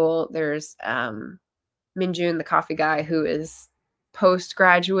school. There's Minjun, the coffee guy, who is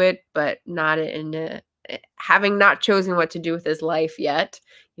postgraduate, but not having not chosen what to do with his life yet.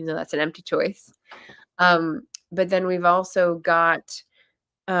 That's an empty choice. But then we've also got,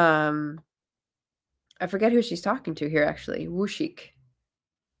 I forget who she's talking to here, actually. Wushik.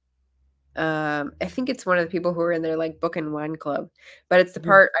 I think it's one of the people who are in their like book and wine club, but it's the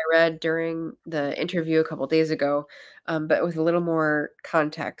part I read during the interview a couple days ago, but with a little more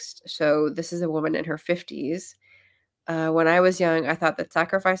context. So this is a woman in her 50s. When I was young, I thought that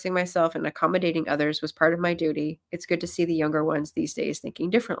sacrificing myself and accommodating others was part of my duty. It's good to see the younger ones these days thinking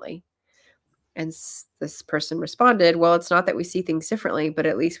differently. And this person responded, well, it's not that we see things differently, but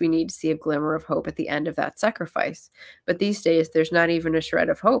at least we need to see a glimmer of hope at the end of that sacrifice. But these days, there's not even a shred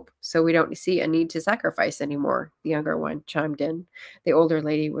of hope, so we don't see a need to sacrifice anymore, the younger one chimed in. The older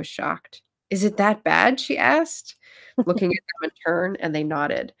lady was shocked. Is it that bad? She asked, looking at them in turn, and they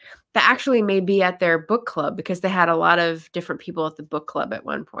nodded. That actually may be at their book club, because they had a lot of different people at the book club at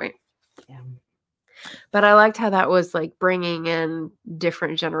one point. Yeah. But I liked how that was like bringing in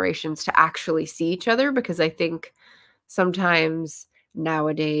different generations to actually see each other, because I think sometimes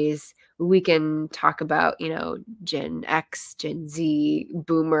nowadays we can talk about, Gen X, Gen Z,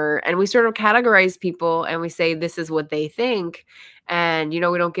 Boomer, and we sort of categorize people and we say this is what they think. And, we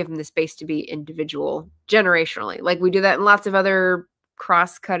don't give them the space to be individual generationally. Like we do that in lots of other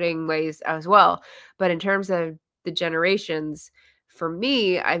cross-cutting ways as well. But in terms of the generations, for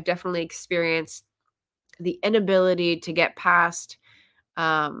me, I've definitely experienced the inability to get past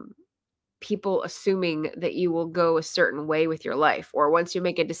people assuming that you will go a certain way with your life, or once you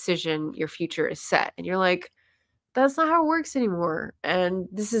make a decision, your future is set. And you're like, that's not how it works anymore. And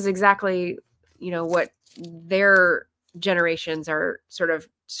this is exactly, what their generations are sort of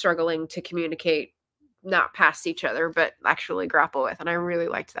struggling to communicate, not past each other, but actually grapple with. And I really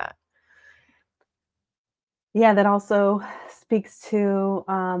liked that. Yeah, that also speaks to,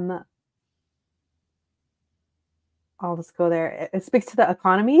 I'll just go there. It speaks to the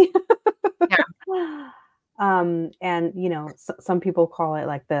economy. Yeah. And some people call it,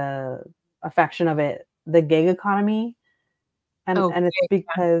 like, a faction of it, the gig economy. And it's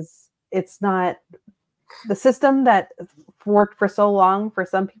because it's not the system that worked for so long for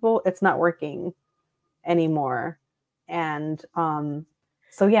some people, it's not working anymore. And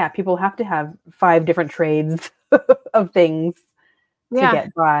so yeah, people have to have 5 different trades of things to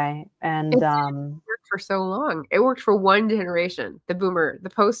get by. And it worked for so long. It worked for one generation,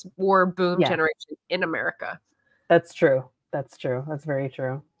 the post-war boom generation in America. That's true. That's very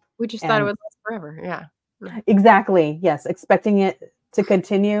true. We just thought it would last forever. Yeah. Exactly. Yes. Expecting it to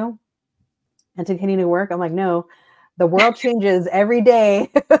continue and to continue to work. I'm like, no, the world changes every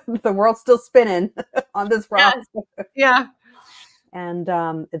day. The world's still spinning on this rock. Yeah. And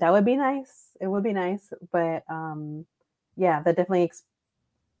that would be nice. It would be nice. But yeah, that definitely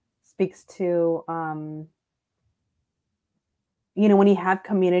speaks to, when you have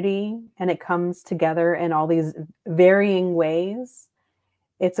community and it comes together in all these varying ways,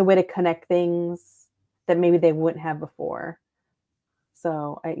 it's a way to connect things that maybe they wouldn't have before.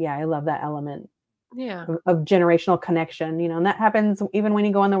 So I love that element of generational connection, and that happens even when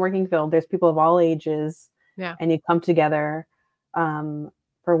you go in the working field. There's people of all ages, and you come together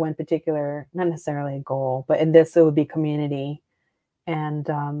for one particular, not necessarily a goal, but in this, it would be community,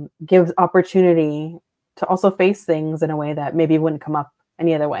 and gives opportunity to also face things in a way that maybe wouldn't come up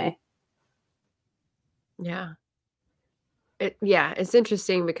any other way. Yeah. It's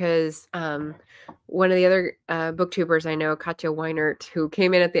interesting because one of the other booktubers I know, Katja Weinert, who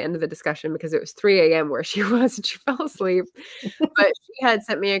came in at the end of the discussion because it was 3 a.m. where she was and she fell asleep. But she had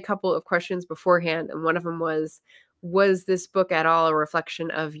sent me a couple of questions beforehand. And one of them was this book at all a reflection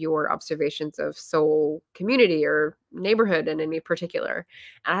of your observations of Seoul community or neighborhood in any particular?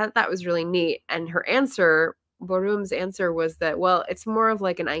 And I thought that was really neat. And her answer, Bo-reum's answer, was that, well, it's more of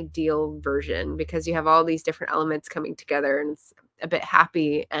like an ideal version because you have all these different elements coming together and it's a bit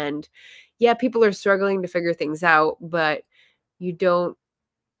happy. And yeah, people are struggling to figure things out, but you don't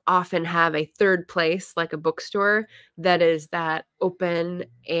often have a third place like a bookstore that is that open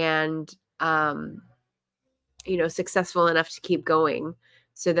and successful enough to keep going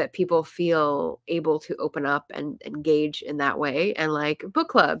so that people feel able to open up and engage in that way. And like book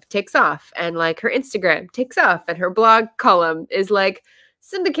club takes off, and like her Instagram takes off, and her blog column is like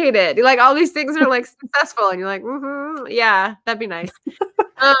syndicated. Like all these things are like successful, and you're like, yeah, that'd be nice.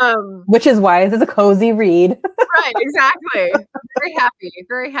 Which is why this is a cozy read. Right, exactly.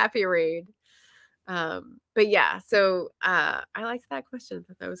 Very happy read. But yeah, so I liked that question. I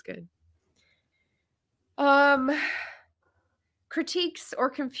thought that was good. Critiques or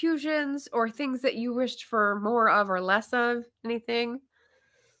confusions or things that you wished for more of or less of? Anything?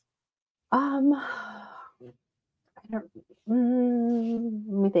 I don't.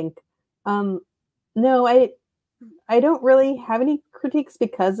 Let me think. No, I don't really have any critiques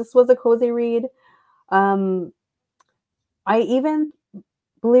because this was a cozy read. I even,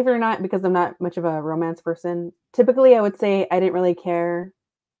 believe it or not, because I'm not much of a romance person, typically I would say I didn't really care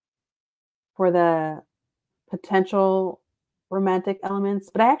for the potential romantic elements,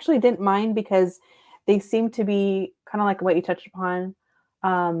 but I actually didn't mind because they seemed to be kind of like what you touched upon.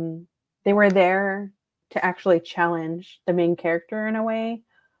 They were there to actually challenge the main character in a way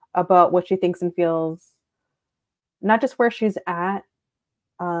about what she thinks and feels, not just where she's at,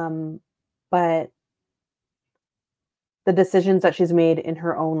 but the decisions that she's made in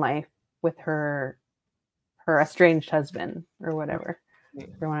her own life with her estranged husband or whatever.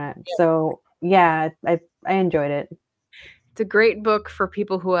 So yeah, I enjoyed it. It's a great book for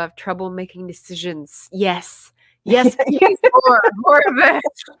people who have trouble making decisions. Yes, please, more of it.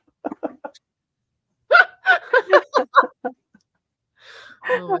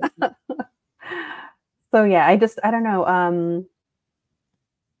 So yeah, I don't know.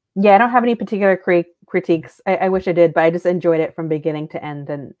 Yeah, I don't have any particular critiques. I wish I did, but I just enjoyed it from beginning to end,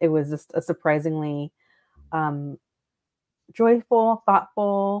 and it was just a surprisingly joyful,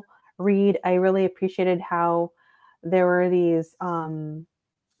 thoughtful read. I really appreciated how there were these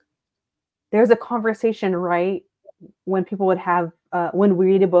there's a conversation right when people would have when we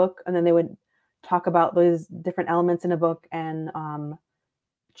read a book, and then they would talk about those different elements in a book, and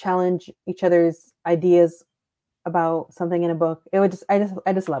challenge each other's ideas about something in a book. It would I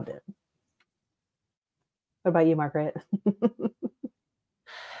just loved it. What about you, Margaret?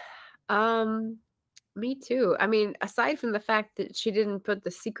 Me too. I mean, aside from the fact that she didn't put the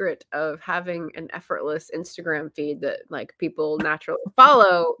secret of having an effortless Instagram feed that like people naturally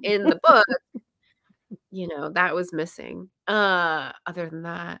follow in the book, you know, that was missing. Other than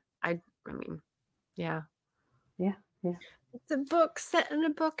that, I mean, yeah. Yeah. It's a book set in a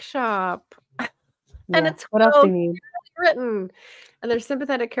bookshop. And Yeah. it's What else do you need? written. And there's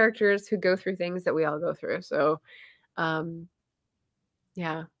sympathetic characters who go through things that we all go through. So,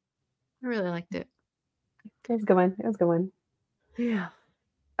 yeah, I really liked it. It was a good one. It was a good one. Yeah.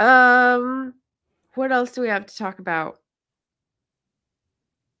 What else do we have to talk about?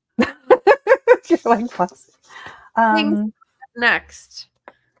 You're like, plus. Next.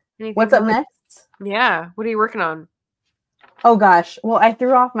 Anything What's up next? Yeah. What are you working on? Oh gosh. Well, I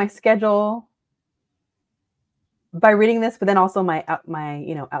threw off my schedule by reading this, but then also my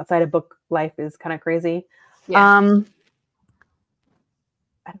outside of book life is kind of crazy. Yeah.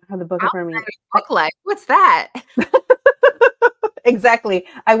 I don't have the book in front of me. Book life? What's that? Exactly.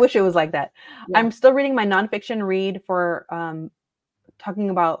 I wish it was like that. Yeah. I'm still reading my nonfiction read for talking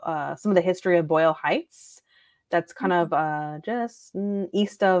about some of the history of Boyle Heights. That's kind of just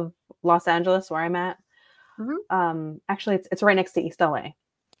east of Los Angeles, where I'm at. Mm-hmm. Actually, it's right next to East LA.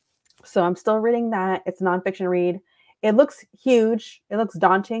 So I'm still reading that. It's a nonfiction read. It looks huge. It looks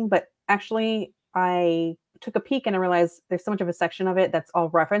daunting, but actually I took a peek and I realized there's so much of a section of it that's all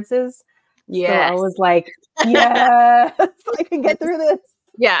references. Yeah. So I was like, yes, I can get through this.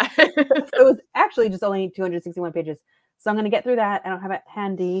 Yeah. It was actually just only 261 pages. So I'm going to get through that. I don't have it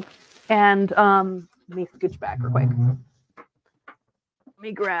handy. And let me scooch back real quick. Let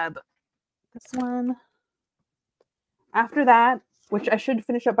me grab this one. After that, which I should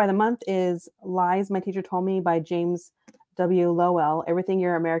finish up by the month, is Lies My Teacher Told Me by James W. Lowell. Everything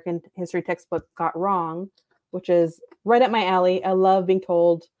Your American History Textbook Got Wrong, which is right up my alley. I love being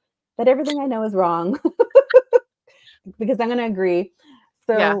told that everything I know is wrong because I'm going to agree.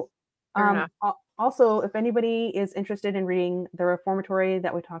 So also, if anybody is interested in reading the Reformatory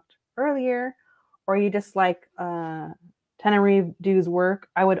that we talked earlier, or you just like Tananarive Due's work,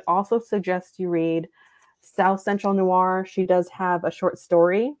 I would also suggest you read South Central Noir. She does have a short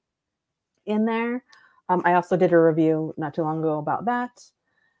story in there. I also did a review not too long ago about that.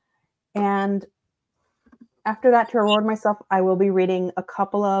 And after that, to reward myself, I will be reading a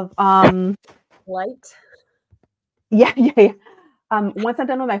couple of light. Yeah. Once I'm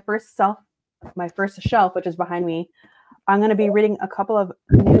done with my first shelf, which is behind me, I'm going to be reading a couple of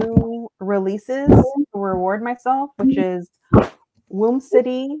new releases to reward myself, which is Womb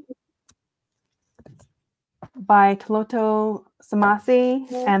City by Toloto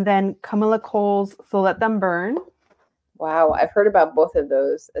Samasi, and then Camilla Cole's So Let Them Burn. Wow, I've heard about both of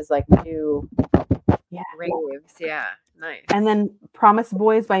those as like new raves. Yeah, nice. And then Promise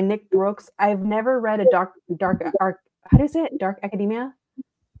Boys by Nick Brooks. I've never read a dark how do you say it? Dark academia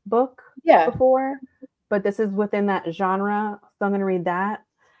book before, but this is within that genre, so I'm going to read that.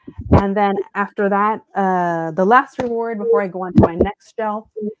 And then after that, the last reward before I go on to my next shelf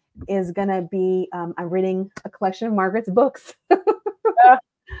is going to be I'm reading a collection of Margaret's books.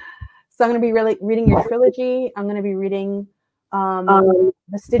 So I'm going to be reading your trilogy. I'm going to be reading the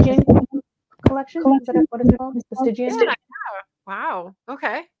Stygian collection. Is that what it's called? The Stygian? Yeah. Wow.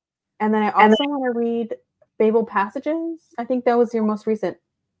 Okay. And then I also want to read Fable Passages. I think that was your most recent.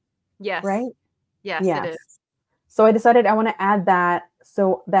 Yes. Right? Yes, it is. So I decided I want to add that.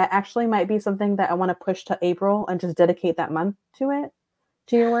 So that actually might be something that I want to push to April and just dedicate that month to it,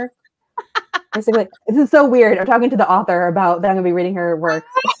 to your work. Basically, this is so weird. I'm talking to the author about that I'm going to be reading her work.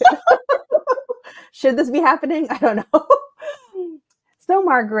 Should this be happening? I don't know. So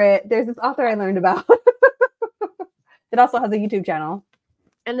Margaret, there's this author I learned about. It also has a YouTube channel.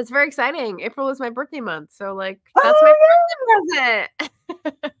 And it's very exciting. April is my birthday month. So like, that's my birthday present.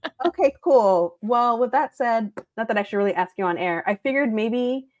 Okay, cool. Well, with that said, not that I should really ask you on air. I figured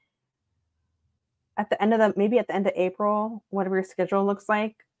maybe at the end of April, whatever your schedule looks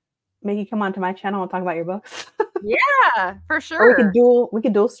like, maybe you come onto my channel and talk about your books. Yeah, for sure. Or we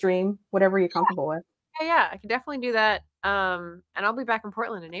could dual stream, whatever you're comfortable with. Yeah, I can definitely do that. And I'll be back in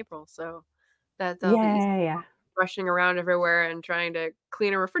Portland in April, so that'll be easy. Yeah. Rushing around everywhere and trying to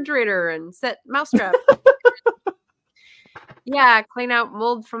clean a refrigerator and set mousetrap. Yeah, clean out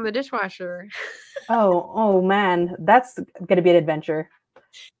mold from the dishwasher. Oh man, that's gonna be an adventure.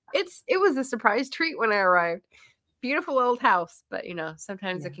 It was a surprise treat when I arrived. Beautiful old house, but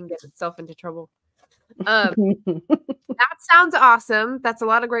sometimes it can get itself into trouble. That sounds awesome. That's a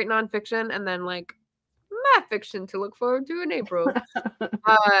lot of great nonfiction, and then like math fiction to look forward to in April.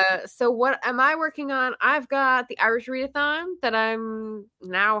 So what am I working on? I've got the Irish Readathon that I'm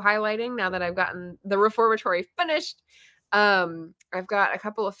now highlighting now that I've gotten the Reformatory finished. I've got a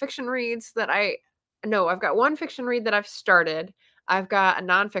couple of fiction reads that I've got one fiction read that I've started. I've got a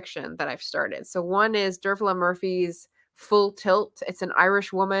nonfiction that I've started. So one is Dervla Murphy's Full Tilt. It's an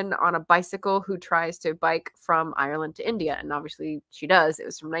Irish woman on a bicycle who tries to bike from Ireland to India. And obviously she does. It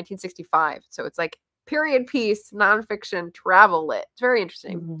was from 1965. So it's like period piece, nonfiction, travel lit. It's very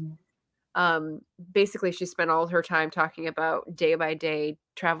interesting. Basically, she spent all her time talking about day by day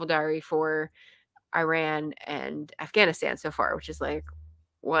travel diary for Iran and Afghanistan so far, which is like,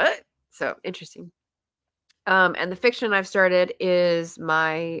 what? So interesting. And the fiction I've started is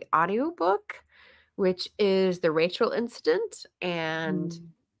my audiobook, which is The Rachel Incident. And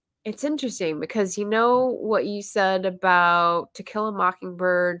it's interesting because you know what you said about To Kill a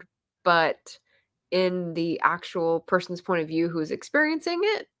Mockingbird, but in the actual person's point of view who's experiencing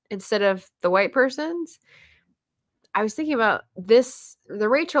it instead of the white person's. I was thinking about this. The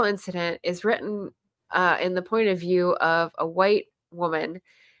Rachel Incident is written in the point of view of a white woman,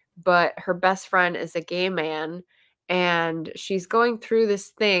 but her best friend is a gay man. And she's going through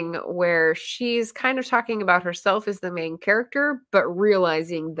this thing where she's kind of talking about herself as the main character, but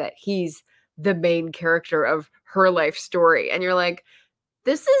realizing that he's the main character of her life story. And you're like,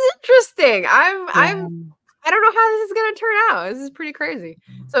 this is interesting. I don't know how this is going to turn out. This is pretty crazy.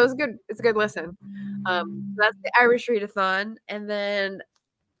 So it's good. It's a good listen. That's the Irish Readathon. And then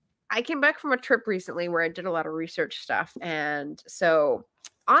I came back from a trip recently where I did a lot of research stuff. And so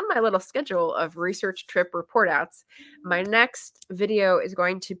on my little schedule of research trip report outs, my next video is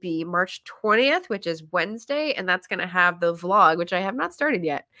going to be March 20th, which is Wednesday. And that's going to have the vlog, which I have not started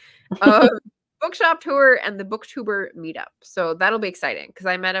yet, Bookshop tour and the Booktuber meetup. So that'll be exciting because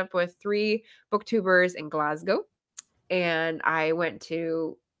I met up with 3 Booktubers in Glasgow and I went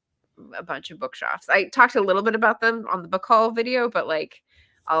to a bunch of bookshops. I talked a little bit about them on the book haul video, but like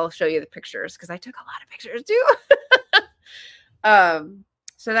I'll show you the pictures because I took a lot of pictures too.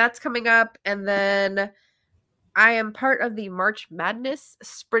 So that's coming up. And then I am part of the March Madness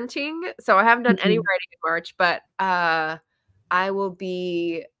sprinting. So I haven't done any writing in March, but I will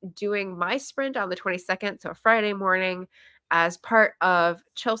be doing my sprint on the 22nd, so Friday morning, as part of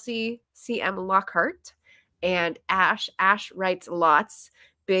Chelsea C.M. Lockhart and Ash. Ash Writes Lots,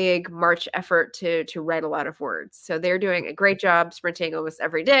 big March effort to write a lot of words. So they're doing a great job sprinting almost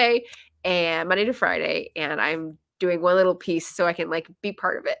every day and Monday to Friday. And I'm doing one little piece so I can like be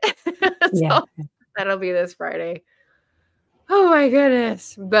part of it. So that'll be this Friday. Oh my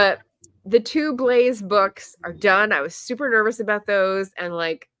goodness. But the 2 Blaze books are done. I was super nervous about those. And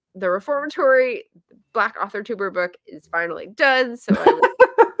like the Reformatory Black Author Tuber book is finally done. So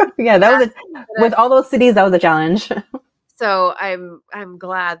yeah, that was with all those cities, that was a challenge. So I'm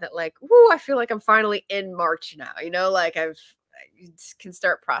glad that like, woo, I feel like I'm finally in March now, you know, like I can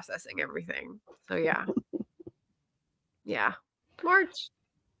start processing everything. So yeah. Yeah. March.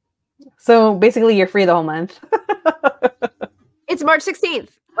 So basically you're free the whole month. It's March 16th.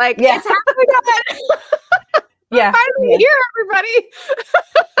 Like it's halfway done. Finally here, everybody.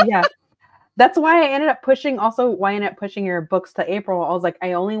 Yeah. That's why I ended up pushing your books to April. I was like,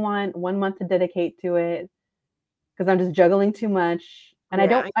 I only want 1 month to dedicate to it because I'm just juggling too much. And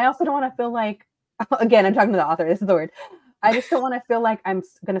I also don't want to feel like, again, I'm talking to the author. This is the word. I just don't want to feel like I'm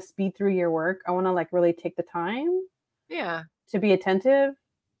going to speed through your work. I want to like really take the time to be attentive.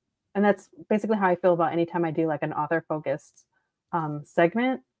 And that's basically how I feel about anytime I do like an author focused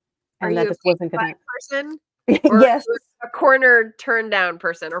segment. And that just wasn't going to person. Or yes. A corner turn down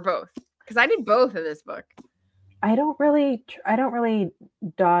person or both. Because I did both in this book. I don't really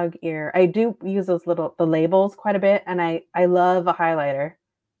dog ear. I do use the labels quite a bit. And I love a highlighter.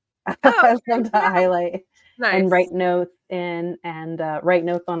 I love to highlight and write notes in and write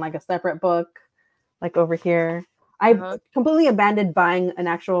notes on like a separate book, like over here. I completely abandoned buying an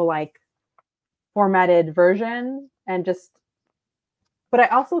actual like formatted version but I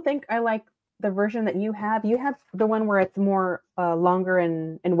also think I like the version that you have. You have the one where it's more longer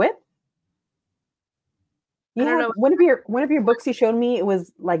in width. I don't know. One of your books you showed me, it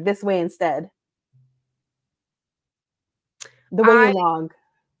was like this way instead. The way you log.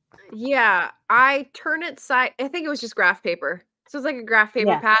 Yeah, I turn it side. I think it was just graph paper. So it's like a graph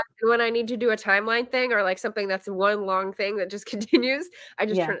paper pad. And when I need to do a timeline thing or like something that's one long thing that just continues, I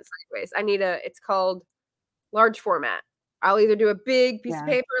just turn it sideways. It's called large format. I'll either do a big piece of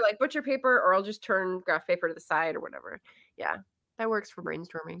paper like butcher paper or I'll just turn graph paper to the side or whatever. Yeah, that works for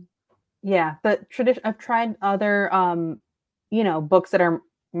brainstorming. Yeah, the tradition. I've tried other, books that are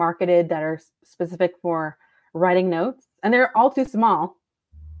marketed that are specific for writing notes, and they're all too small.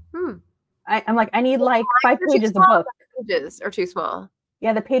 Hmm. I'm like, I need like 5 They're too pages a small. book. The pages are too small.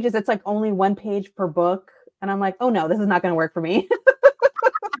 Yeah, the pages, it's like only 1 page per book, and I'm like, oh no, this is not going to work for me.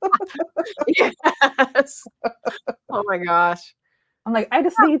 Yes. Oh my gosh. I'm like, I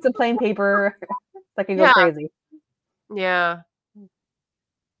just need some plain paper. I can go Yeah. crazy. Yeah.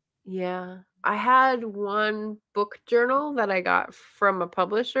 Yeah. I had one book journal that I got from a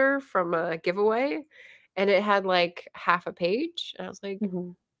publisher from a giveaway, and it had like half a page. And I was like,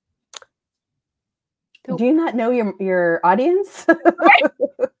 Mhm. Do nope. you not know your audience? I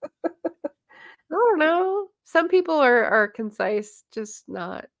don't know. Some people are concise, just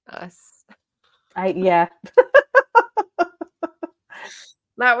not us. Yeah.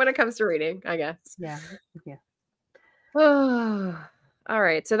 Not when it comes to reading, I guess. Yeah. Yeah. All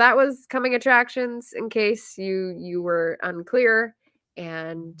right. So that was coming attractions in case you were unclear.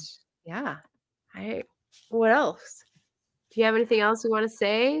 And yeah. What else? Do you have anything else you want to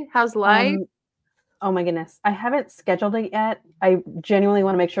say? How's life? Oh my goodness. I haven't scheduled it yet. I genuinely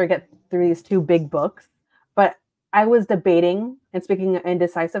want to make sure I get through these 2 big books. But I was debating, and speaking of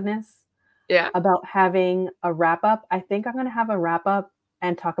indecisiveness, Yeah. about having a wrap up. I think I'm going to have a wrap up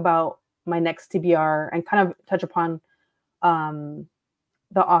and talk about my next TBR and kind of touch upon the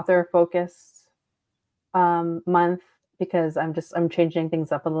author focus month, because I'm changing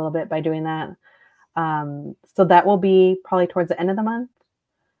things up a little bit by doing that. So that will be probably towards the end of the month,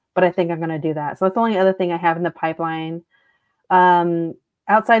 but I think I'm going to do that. So that's the only other thing I have in the pipeline.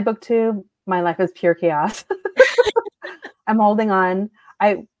 Outside Booktube, my life is pure chaos. I'm holding on.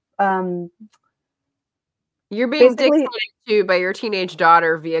 You're being dictated to by your teenage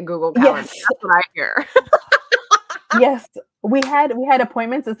daughter via Google Calendar. Yes. That's what I hear. Yes. We had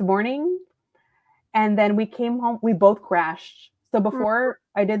appointments this morning, and then we came home. We both crashed. So before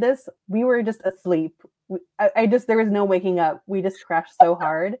I did this, we were just asleep. There was no waking up. We just crashed so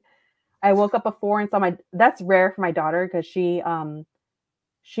hard. I woke up before and saw that's rare for my daughter, because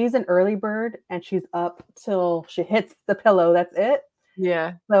she's an early bird and she's up till she hits the pillow. That's it.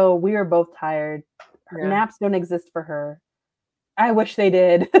 Yeah. So we were both tired. Yeah. Naps don't exist for her. I wish they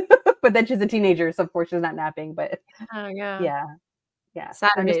did. But then she's a teenager, so of course she's not napping. But yeah. Saturdays.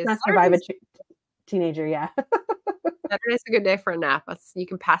 I'm just gonna survive a teenager. Yeah. Saturday's a good day for a nap. You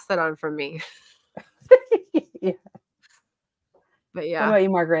can pass that on from me. Yeah. But yeah. What about you,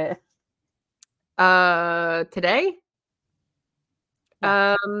 Margaret? Today?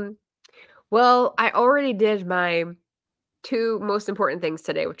 Yeah. Well, I already did my 2 most important things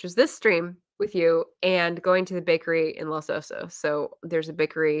today, which was this stream with you and going to the bakery in Los Osos. So there's a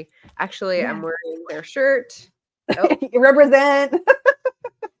bakery. Actually, Yeah. I'm wearing their shirt. Oh. You represent.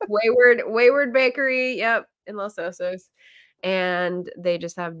 Wayward Bakery. Yep, in Los Osos. And they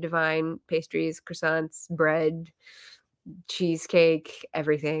just have divine pastries, croissants, bread, cheesecake,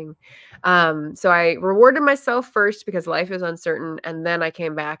 everything. So I rewarded myself first because life is uncertain, and then I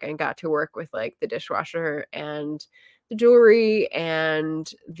came back and got to work with like the dishwasher and the jewelry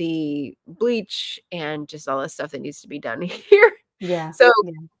and the bleach and just all the stuff that needs to be done here. Yeah. So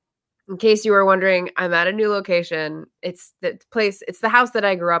in case you were wondering, I'm at a new location. It's the house that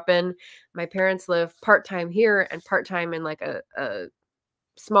I grew up in. My parents live part-time here and part-time in like a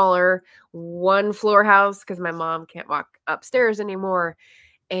smaller 1-floor house because my mom can't walk upstairs anymore.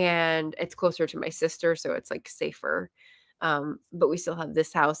 And it's closer to my sister, so it's like safer. But we still have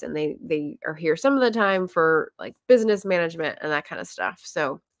this house, and they are here some of the time for like business management and that kind of stuff.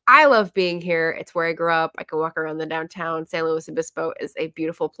 So I love being here. It's where I grew up. I can walk around the downtown. San Luis Obispo is a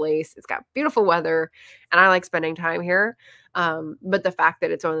beautiful place. It's got beautiful weather, and I like spending time here. But the fact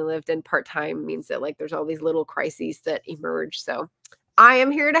that it's only lived in part-time means that like there's all these little crises that emerge. So I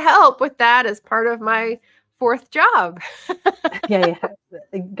am here to help with that as part of my 4th job. Yeah.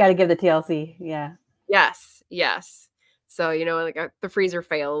 Got to give the TLC. Yeah. Yes. So, like the freezer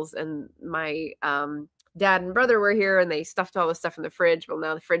fails, and my dad and brother were here, and they stuffed all the stuff in the fridge. Well,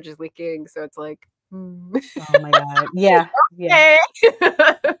 now the fridge is leaking, so it's like, oh my God. Yeah. Yeah.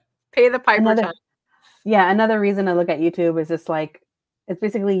 Pay the piper time. Yeah. Another reason I look at YouTube is just like, it's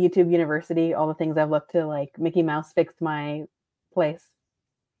basically YouTube University. All the things I've looked to, like Mickey Mouse fixed my place.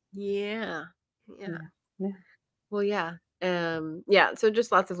 Yeah. Well, yeah. So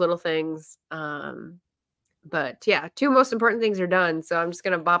just lots of little things. But yeah, 2 most important things are done. So I'm just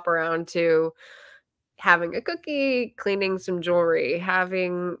going to bop around to having a cookie, cleaning some jewelry,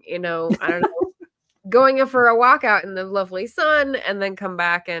 having, I don't know, going for a walk out in the lovely sun, and then come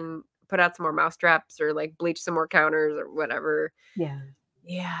back and put out some more mouse traps or like bleach some more counters or whatever. Yeah.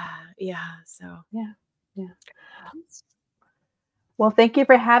 Yeah. So Yeah. Well, thank you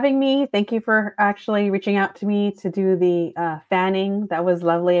for having me. Thank you for actually reaching out to me to do the fanning. That was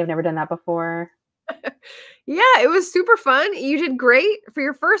lovely. I've never done that before. Yeah, it was super fun. You did great for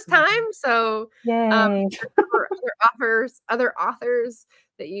your first time. So, Yay. for other authors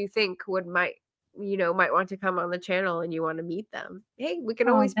that you think might want to come on the channel and you want to meet them. Hey, we can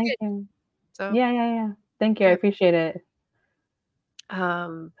Oh, always thank pitch. you. So, Yeah. Thank you. I yeah. appreciate it.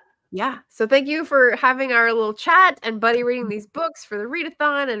 Yeah. So thank you for having our little chat and buddy reading these books for the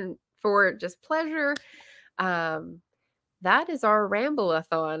readathon and for just pleasure. That is our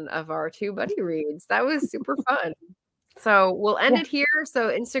ramble-a-thon of our 2 buddy reads. That was super fun. So we'll end Yeah. it here so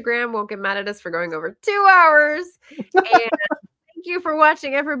Instagram won't get mad at us for going over 2 hours. And thank you for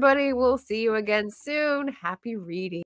watching, everybody. We'll see you again soon. Happy reading.